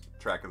the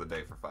track of the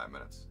day for 5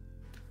 minutes.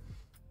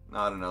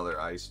 Not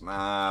another ice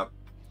map.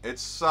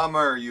 It's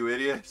summer, you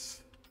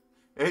idiots.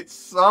 It's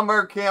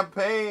summer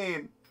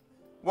campaign.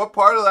 What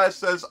part of that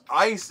says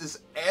ice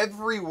is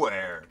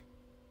everywhere?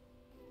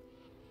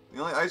 The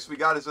only ice we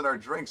got is in our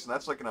drinks, and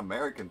that's like an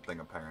American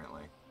thing,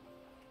 apparently.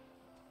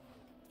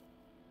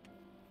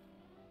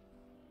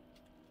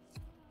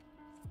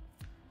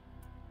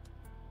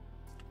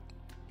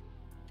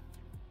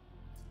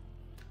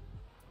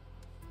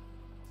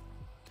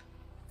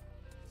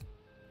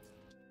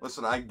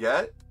 Listen, I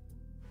get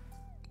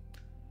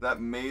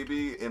that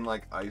maybe in,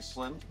 like,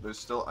 Iceland, there's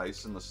still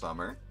ice in the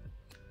summer.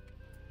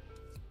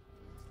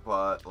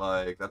 But,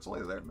 like, that's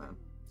only there, man.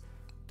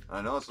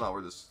 I know it's not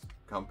where this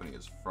company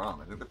is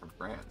from. I think they're from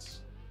France.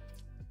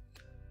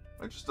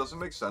 It just doesn't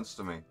make sense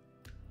to me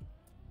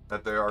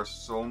that there are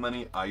so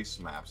many ice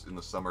maps in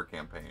the summer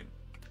campaign,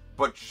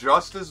 but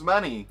just as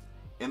many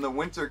in the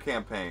winter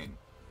campaign.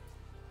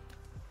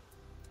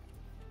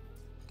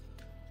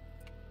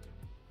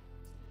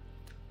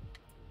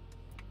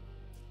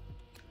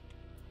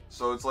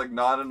 So it's like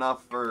not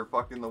enough for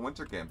fucking the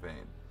winter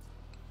campaign.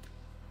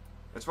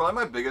 It's probably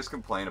my biggest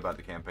complaint about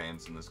the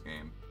campaigns in this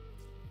game.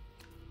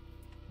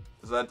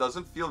 Is that it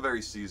doesn't feel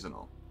very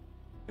seasonal.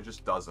 It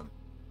just doesn't.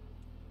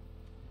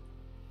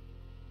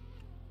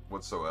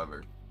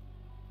 Whatsoever.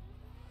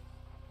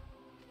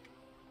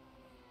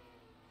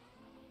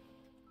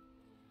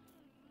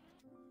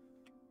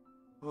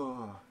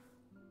 Oh.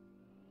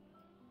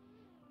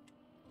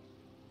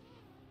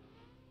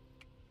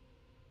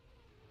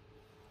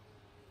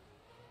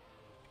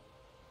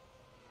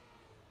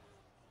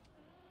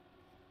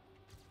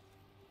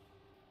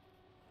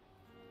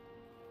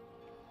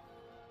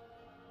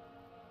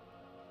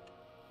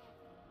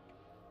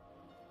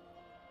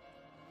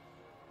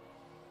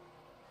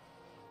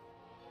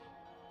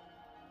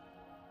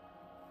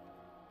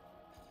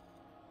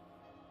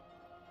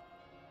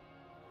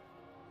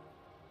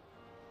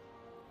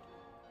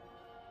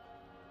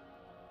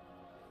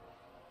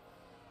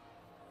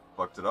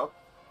 Fucked it up.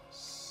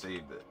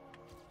 Saved it.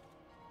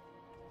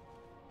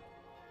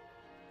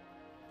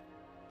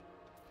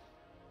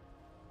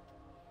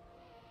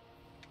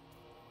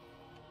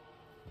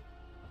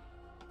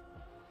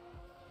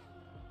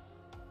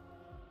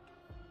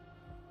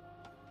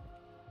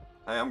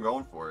 Hey, I'm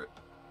going for it.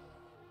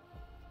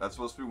 That's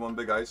supposed to be one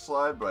big ice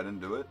slide, but I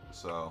didn't do it,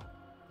 so...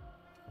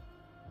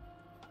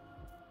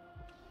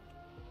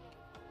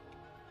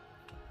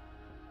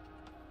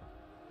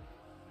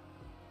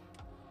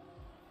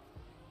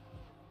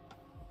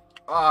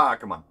 Ah,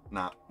 come on.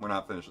 Nah, we're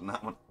not finishing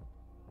that one.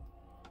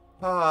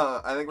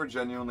 I think we're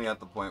genuinely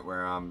at the point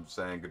where I'm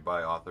saying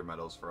goodbye author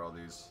medals for all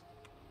these.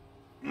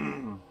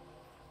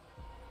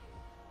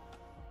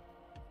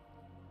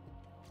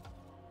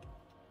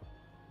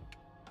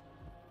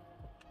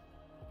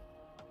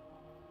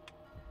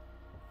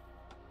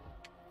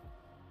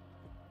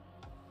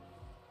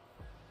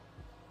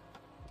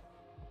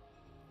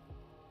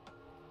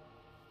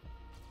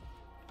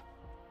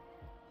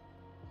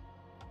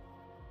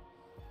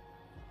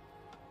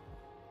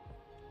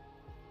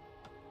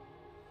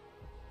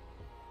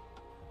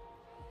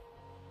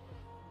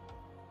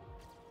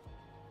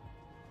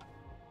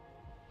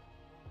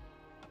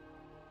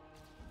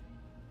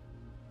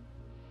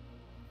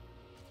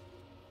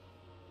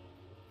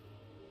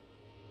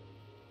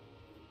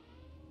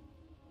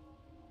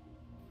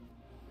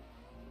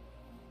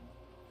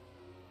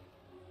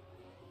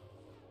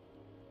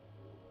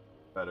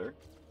 Better.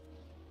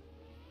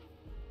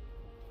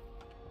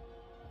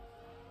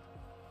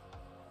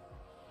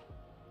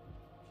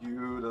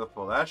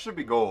 Beautiful. That should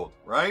be gold,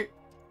 right?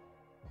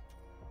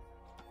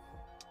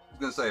 I was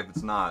gonna say, if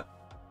it's not,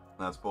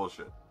 that's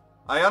bullshit.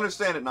 I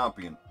understand it not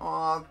being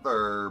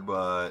author,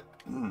 but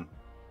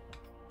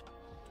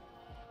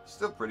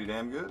still pretty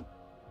damn good.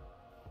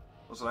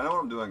 Listen, I know what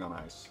I'm doing on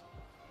ice.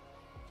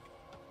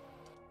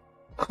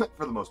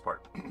 For the most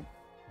part.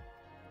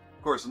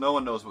 Of course, no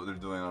one knows what they're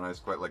doing on ice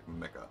quite like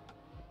Mika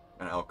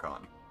and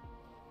Elcon.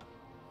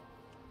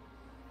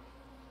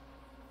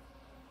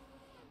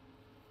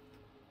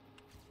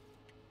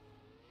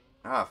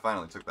 Ah,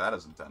 finally took that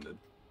as intended.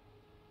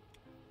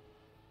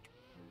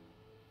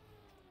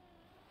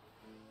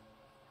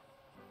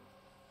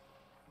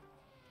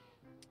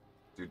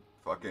 Dude,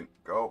 fucking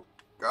go.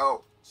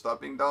 Go.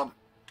 Stop being dumb.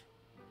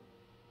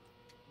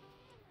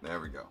 There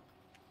we go.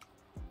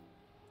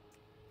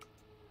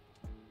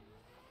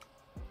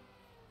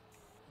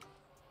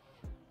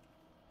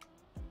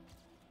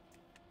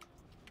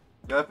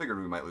 Yeah, I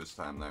figured we might lose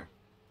time there.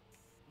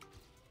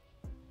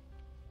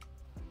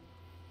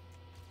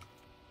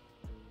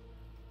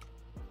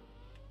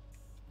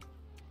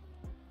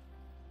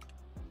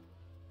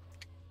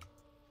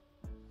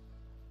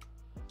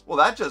 Well,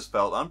 that just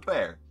felt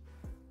unfair.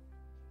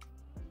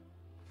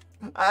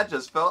 That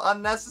just felt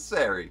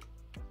unnecessary.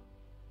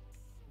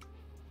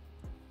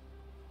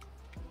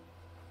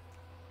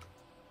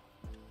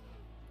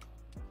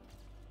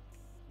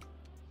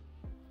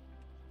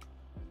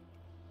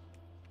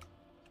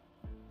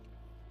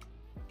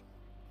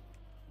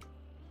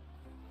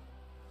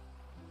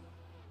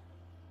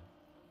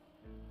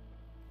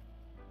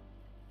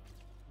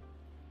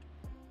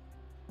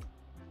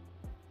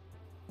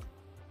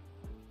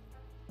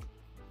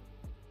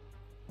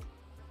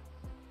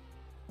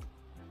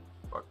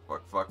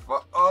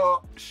 Fuck.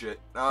 Oh, shit.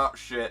 Oh,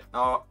 shit.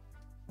 Oh,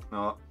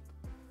 no.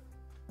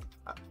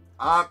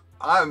 I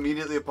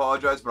immediately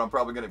apologize, but I'm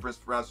probably going to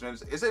mispronounce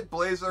names. Is it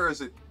Blazer or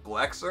is it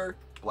Blexer?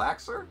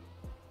 Blaxer?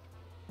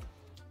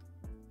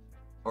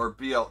 Or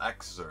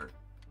BLXer?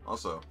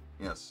 Also,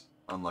 yes,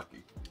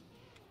 unlucky.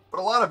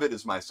 But a lot of it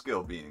is my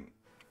skill being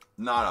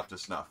not up to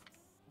snuff.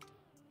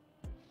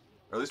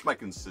 Or at least my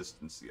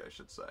consistency, I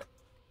should say.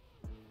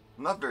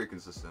 I'm not very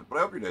consistent, but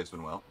I hope your day's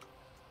been well.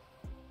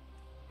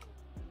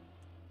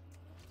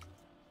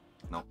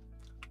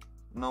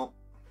 Nope.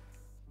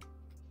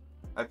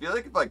 I feel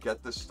like if I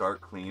get this start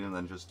clean and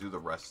then just do the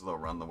rest of the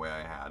run the way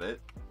I had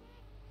it,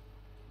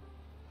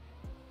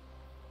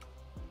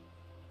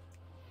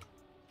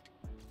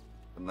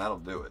 then that'll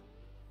do it.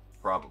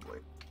 Probably.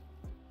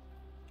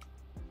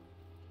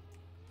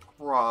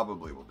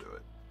 Probably will do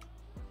it.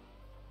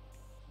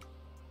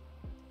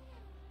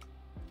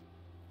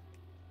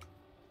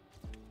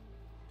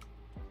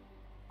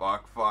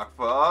 Fuck.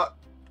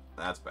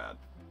 That's bad.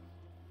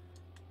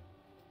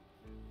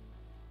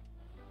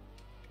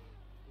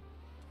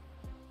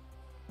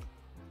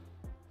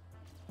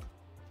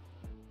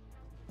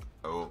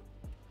 Oh.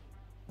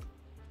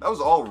 That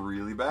was all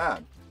really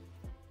bad.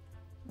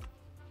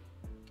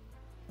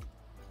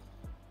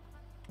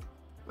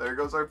 There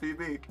goes our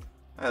PB.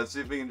 Yeah, let's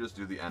see if we can just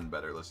do the end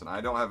better. Listen,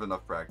 I don't have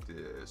enough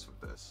practice with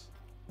this.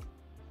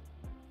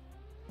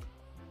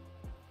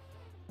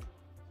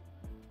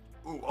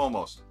 Ooh,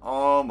 almost.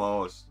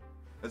 Almost.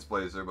 It's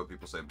Blazer, but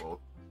people say both.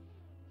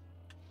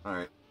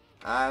 Alright.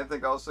 I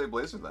think I'll say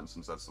Blazer then,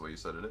 since that's the way you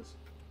said it is.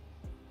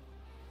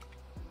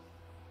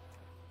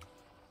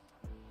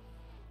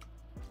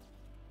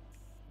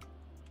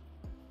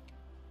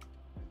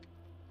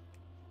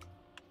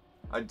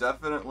 I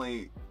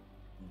definitely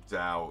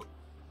doubt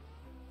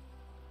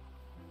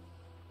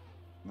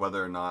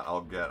whether or not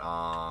I'll get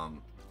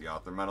the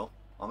author medal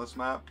on this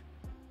map,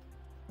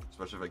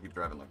 especially if I keep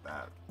driving like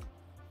that.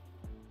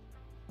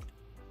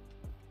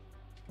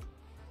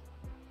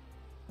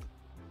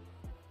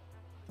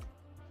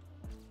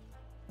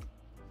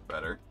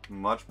 better.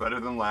 Much better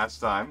than last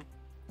time.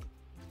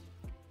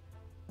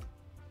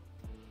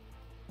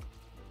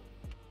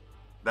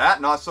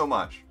 That, not so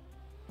much.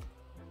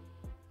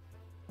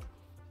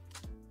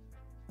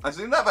 I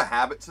seem to have a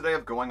habit today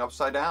of going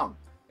upside down.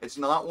 It's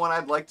not one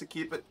I'd like to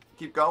keep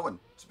going,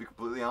 to be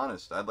completely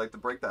honest. I'd like to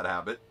break that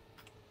habit.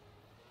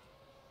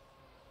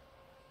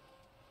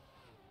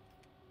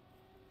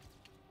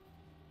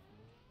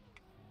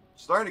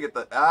 Starting to get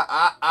the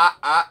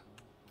I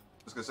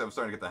was gonna say I'm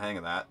starting to get the hang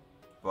of that,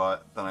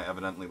 but then I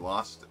evidently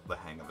lost the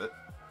hang of it.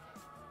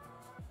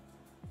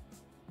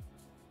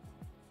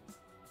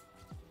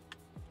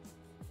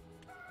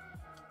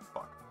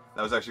 Fuck.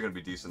 That was actually gonna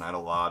be decent. I had a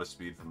lot of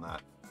speed from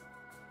that.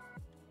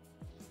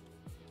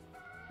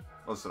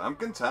 Listen, I'm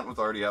content with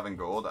already having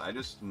gold. I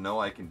just know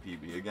I can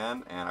PB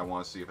again, and I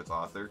want to see if it's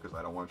author, because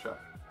I don't want to check.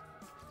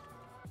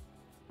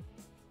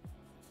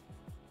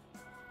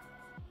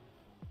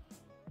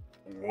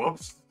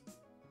 Whoops.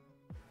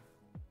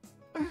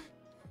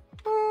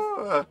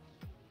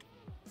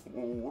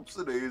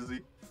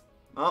 Whoops-a-daisy.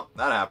 Oh,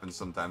 that happens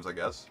sometimes, I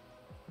guess.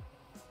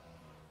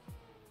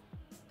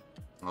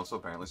 Also,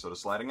 apparently, so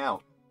does sliding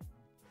out.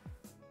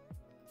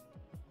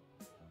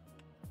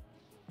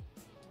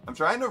 I'm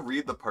trying to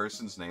read the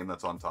person's name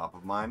that's on top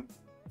of mine.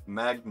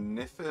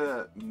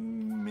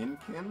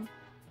 Magnifiminkin?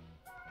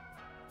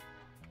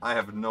 I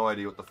have no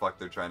idea what the fuck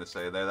they're trying to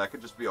say there. That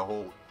could just be a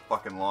whole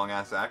fucking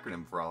long-ass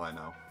acronym for all I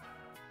know.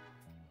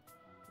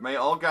 May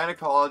all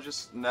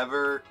gynecologists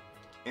never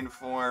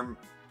inform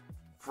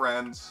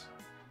friends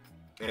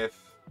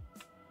if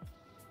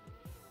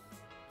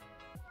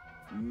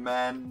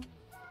men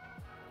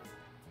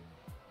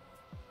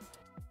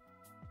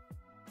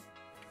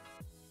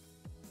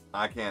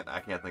I can't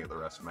think of the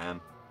rest,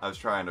 man. I was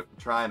trying to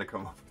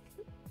come up with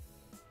it.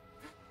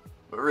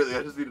 But really,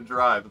 I just need to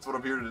drive. That's what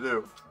I'm here to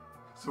do.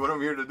 That's what I'm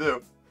here to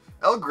do.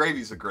 El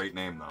Gravy's a great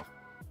name, though.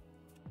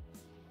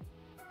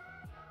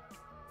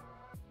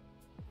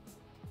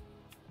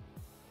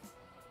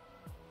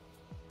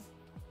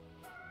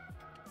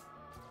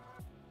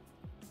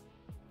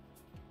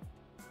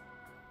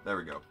 There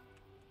we go.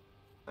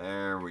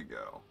 There we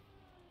go.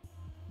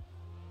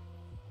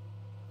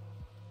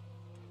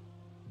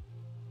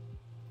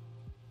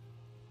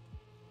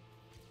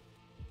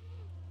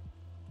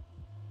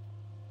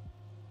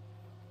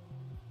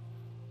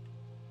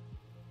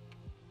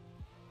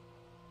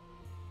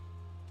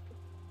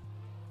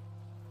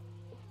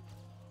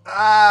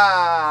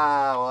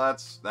 Ah, well,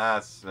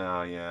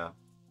 oh yeah,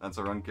 that's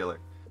a run killer.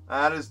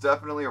 That is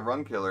definitely a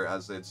run killer,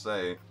 as they'd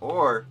say,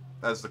 or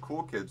as the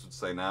cool kids would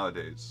say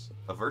nowadays,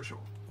 a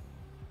virtual.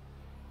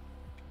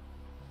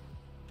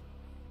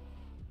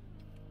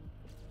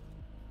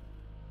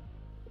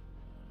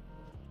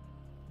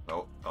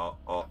 Oh, oh,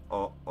 oh,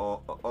 oh,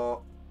 oh, oh,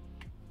 oh.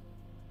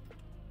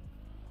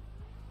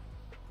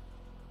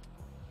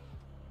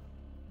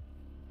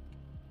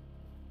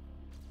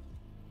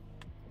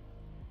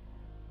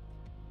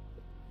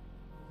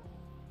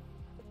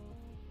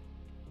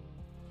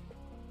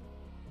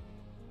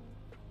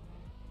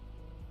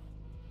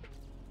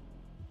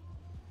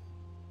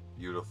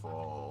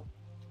 Beautiful.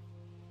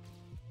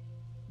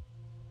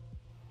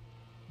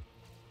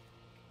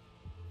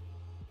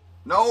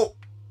 No!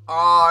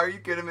 Oh, are you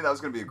kidding me? That was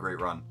going to be a great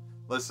run.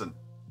 Listen,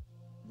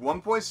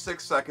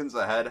 1.6 seconds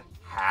ahead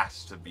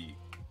has to be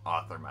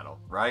author medal,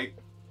 right?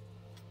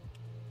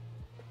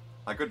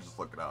 I could just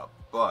look it up,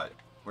 but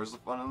where's the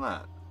fun in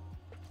that?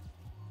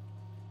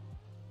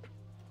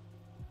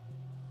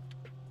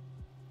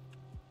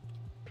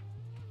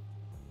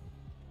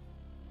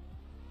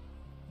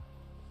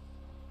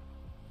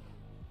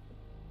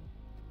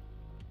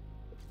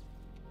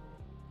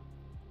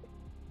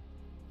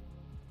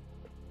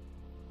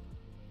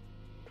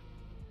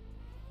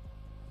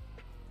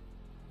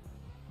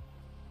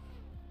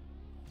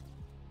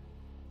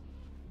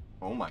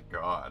 Oh my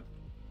god.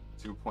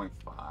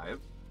 2.5?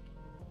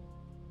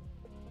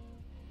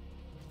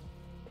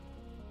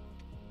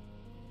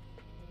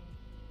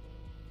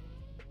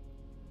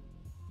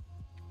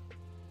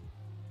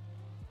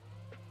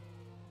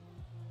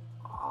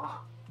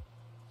 Oh.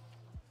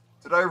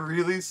 Did I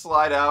really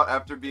slide out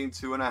after being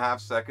 2.5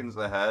 seconds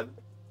ahead?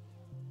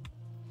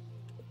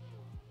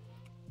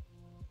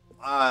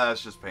 Ah,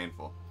 that's just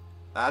painful.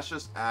 That's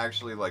just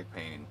actually like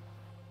pain.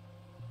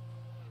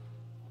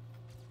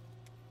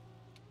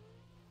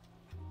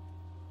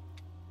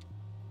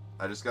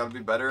 I just gotta be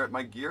better at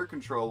my gear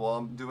control while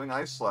I'm doing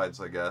ice slides,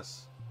 I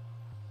guess.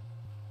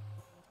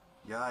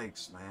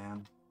 Yikes,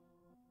 man.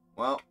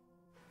 Well,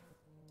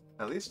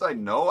 at least I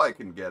know I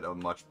can get a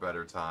much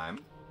better time.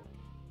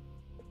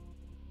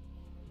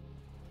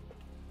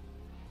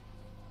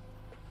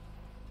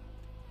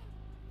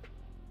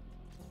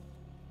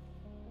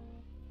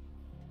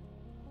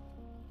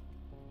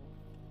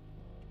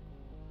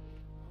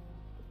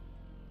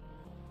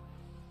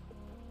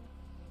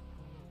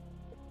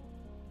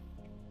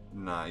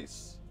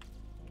 Nice.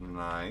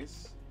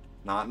 Nice.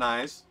 Not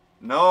nice.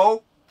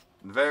 No!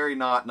 Very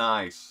not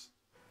nice.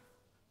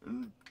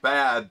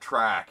 Bad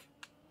track.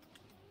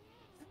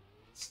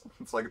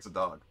 It's like it's a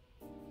dog.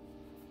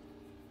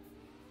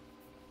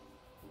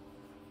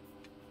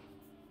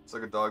 It's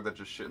like a dog that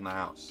just shit in the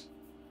house.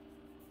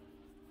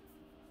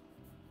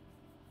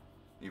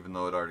 Even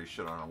though it already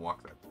shit on a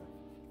walk that day.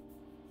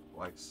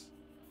 Twice.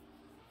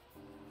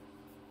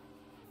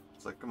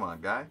 It's like, come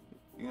on, guy.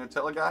 You gonna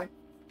tell a guy?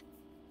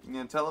 You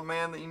gonna tell a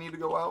man that you need to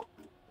go out?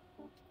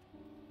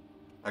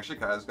 Actually,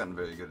 Kaya's gotten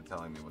very good at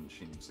telling me when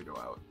she needs to go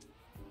out.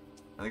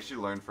 I think she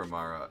learned from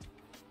our,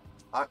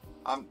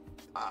 I'm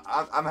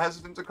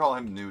hesitant to call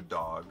him new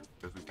dog,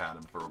 because we've had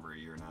him for over a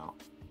year now.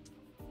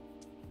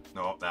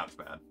 No, that's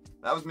bad.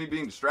 That was me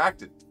being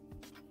distracted.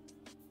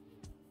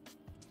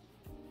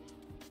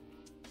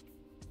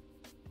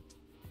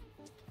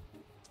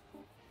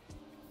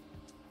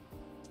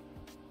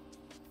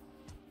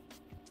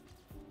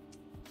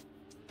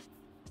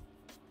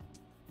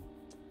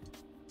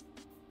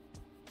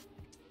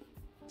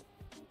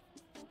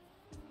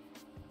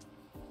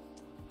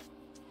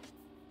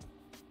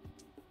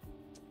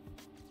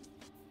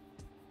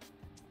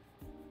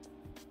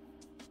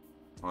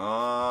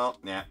 Well,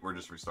 yeah, we're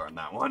just restarting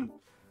that one.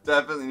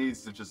 Definitely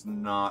needs to just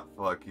not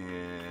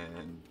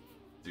fucking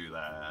do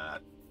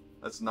that.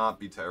 Let's not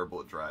be terrible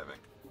at driving,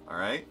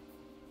 alright?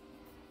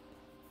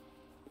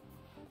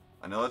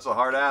 I know that's a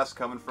hard ass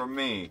coming from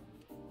me,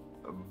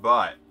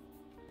 but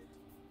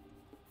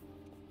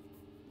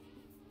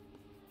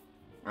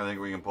I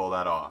think we can pull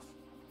that off.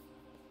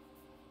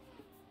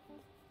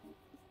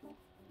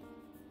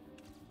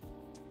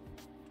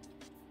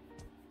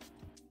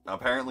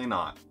 Apparently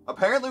not.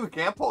 Apparently we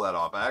can't pull that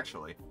off,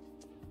 actually.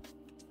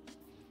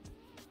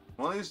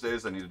 One of these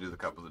days I need to do the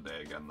cup of the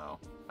day again, though.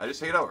 I just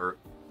hate how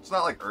it's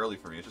not like early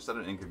for me, it's just at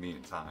an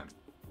inconvenient time.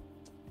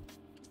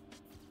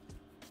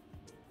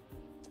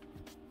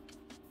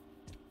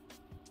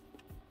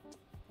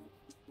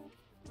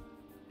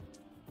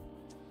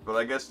 But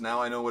I guess now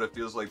I know what it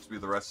feels like to be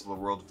the rest of the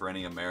world for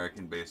any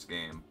American-based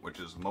game, which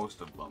is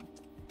most of them.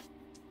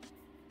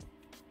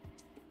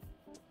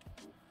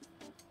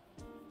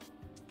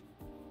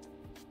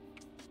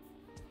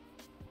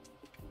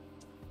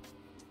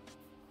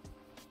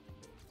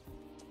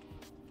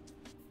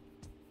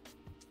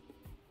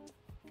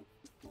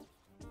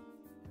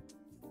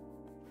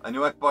 I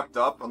knew I fucked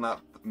up on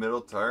that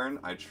middle turn.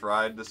 I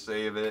tried to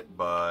save it,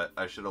 but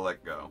I should have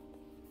let go.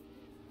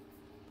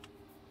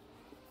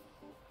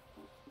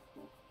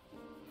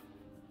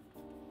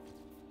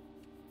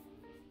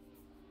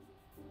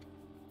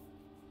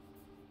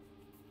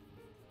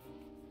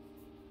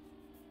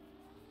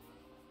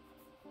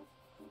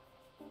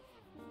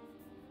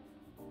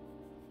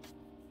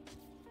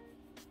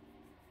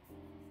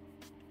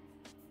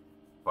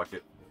 Fuck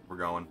it. We're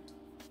going.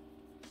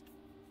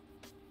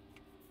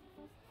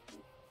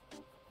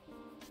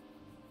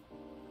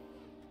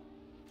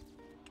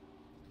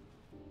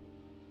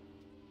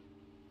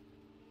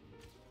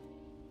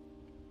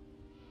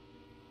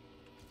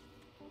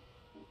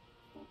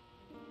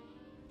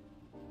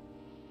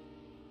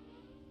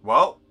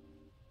 Well,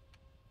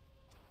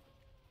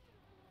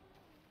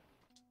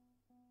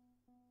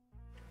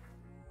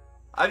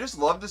 I just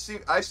love to see.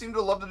 I seem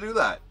to love to do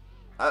that.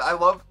 I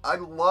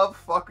love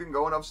fucking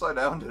going upside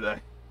down today.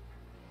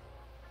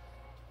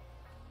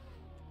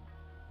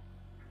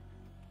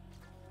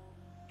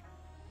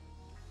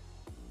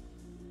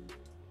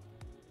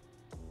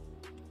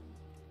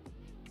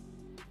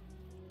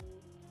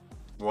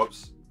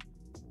 Whoops.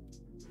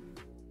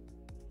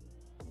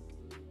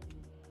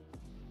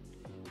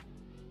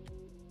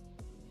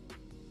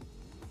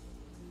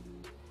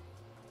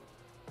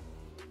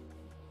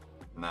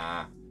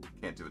 Nah,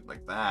 can't do it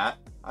like that.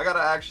 I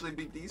gotta actually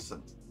be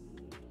decent.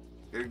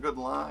 Get a good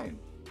line.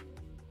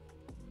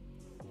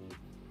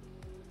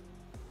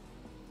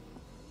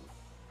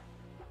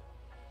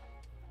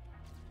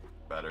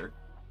 Better.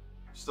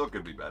 Still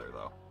could be better,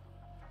 though.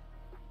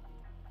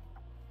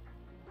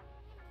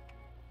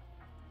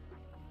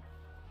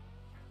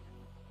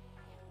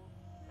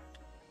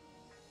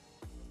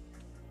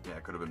 Yeah,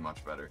 it could have been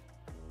much better.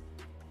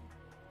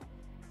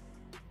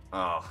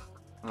 Oh,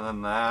 and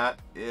then that,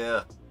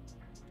 yeah.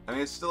 I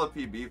mean, it's still a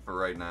PB for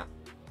right now.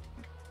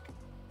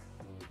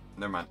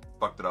 Never mind.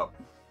 Fucked it up.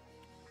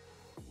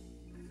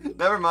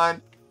 Never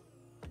mind.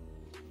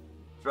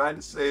 Trying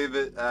to save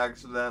it,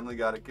 accidentally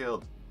got it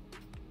killed.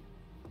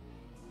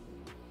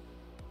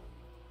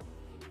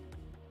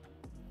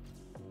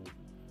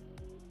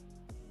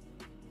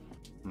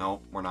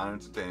 No, we're not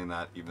entertaining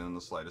that even in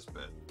the slightest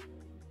bit.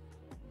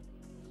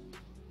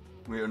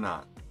 We are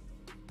not.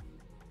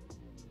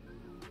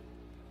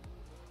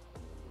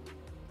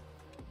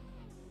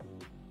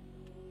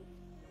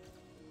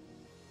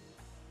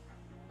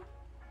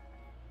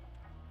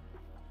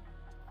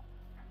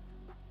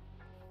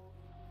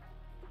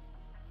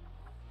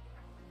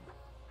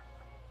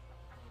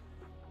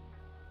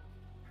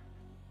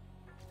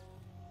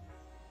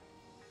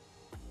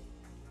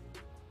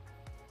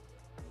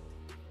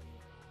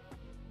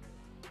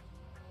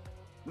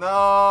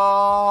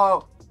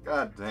 No!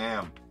 God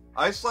damn.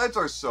 Ice slides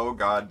are so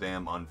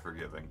goddamn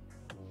unforgiving.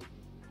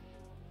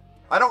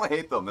 I don't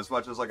hate them as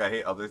much as, like, I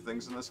hate other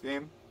things in this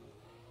game.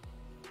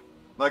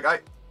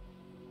 Like,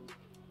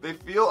 they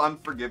feel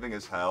unforgiving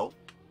as hell,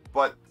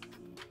 but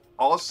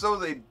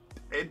Also,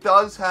 it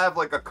does have,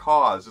 like, a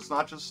cause. It's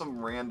not just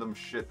some random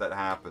shit that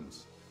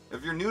happens.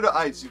 If you're new to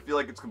ice, you feel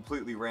like it's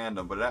completely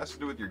random, but it has to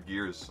do with your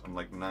gears. I'm,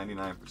 like,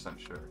 99%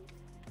 sure.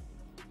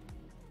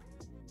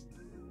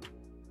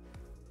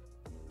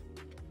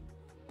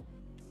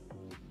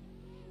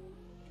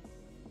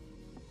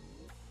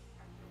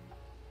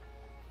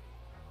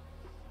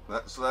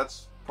 So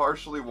that's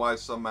partially why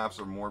some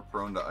maps are more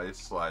prone to ice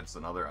slides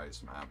than other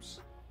ice maps.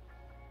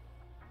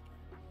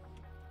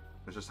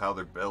 It's just how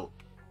they're built.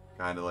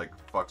 Kind of like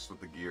fucks with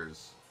the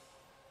gears.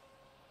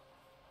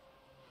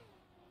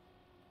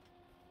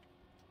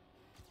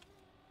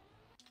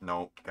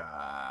 Nope.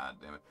 God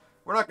damn it.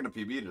 We're not going to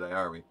PB today,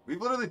 are we? We've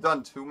literally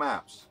done 2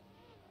 maps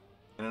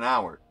in an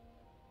hour.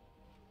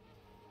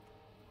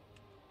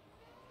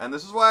 And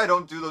this is why I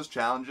don't do those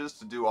challenges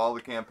to do all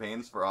the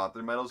campaigns for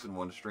author medals in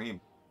one stream.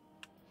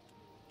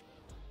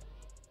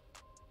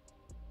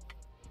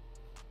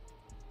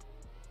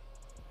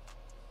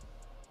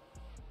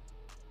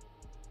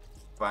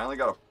 Finally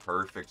got a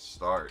perfect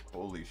start.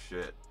 Holy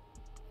shit.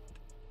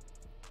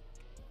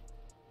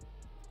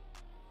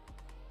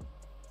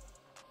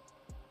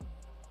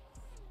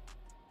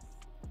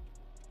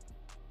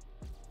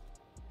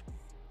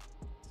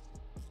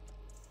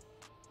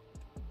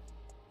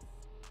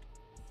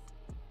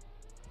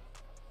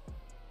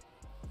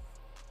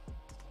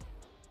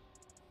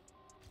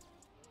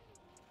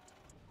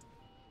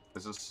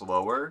 This is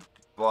slower,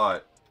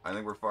 but I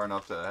think we're far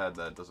enough ahead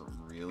that it doesn't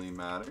really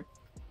matter.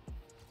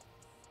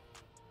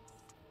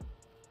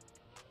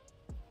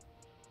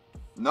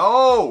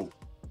 No!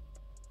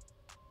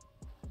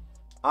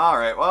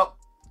 Alright, well,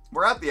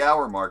 we're at the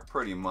hour mark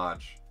pretty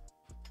much.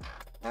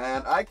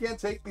 And I can't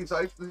take these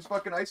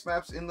fucking ice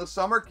maps in the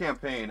summer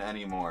campaign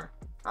anymore.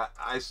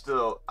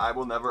 I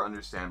will never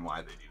understand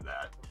why they do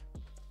that.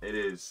 It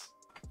is,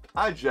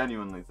 I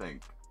genuinely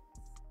think,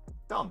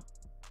 dumb.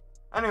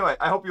 Anyway,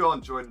 I hope you all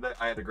enjoyed today.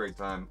 I had a great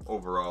time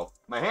overall.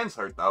 My hands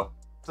hurt though.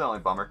 It's the only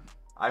bummer.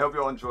 I hope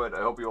you all enjoyed.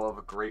 I hope you all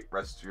have a great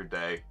rest of your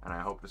day. And I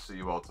hope to see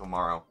you all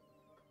tomorrow.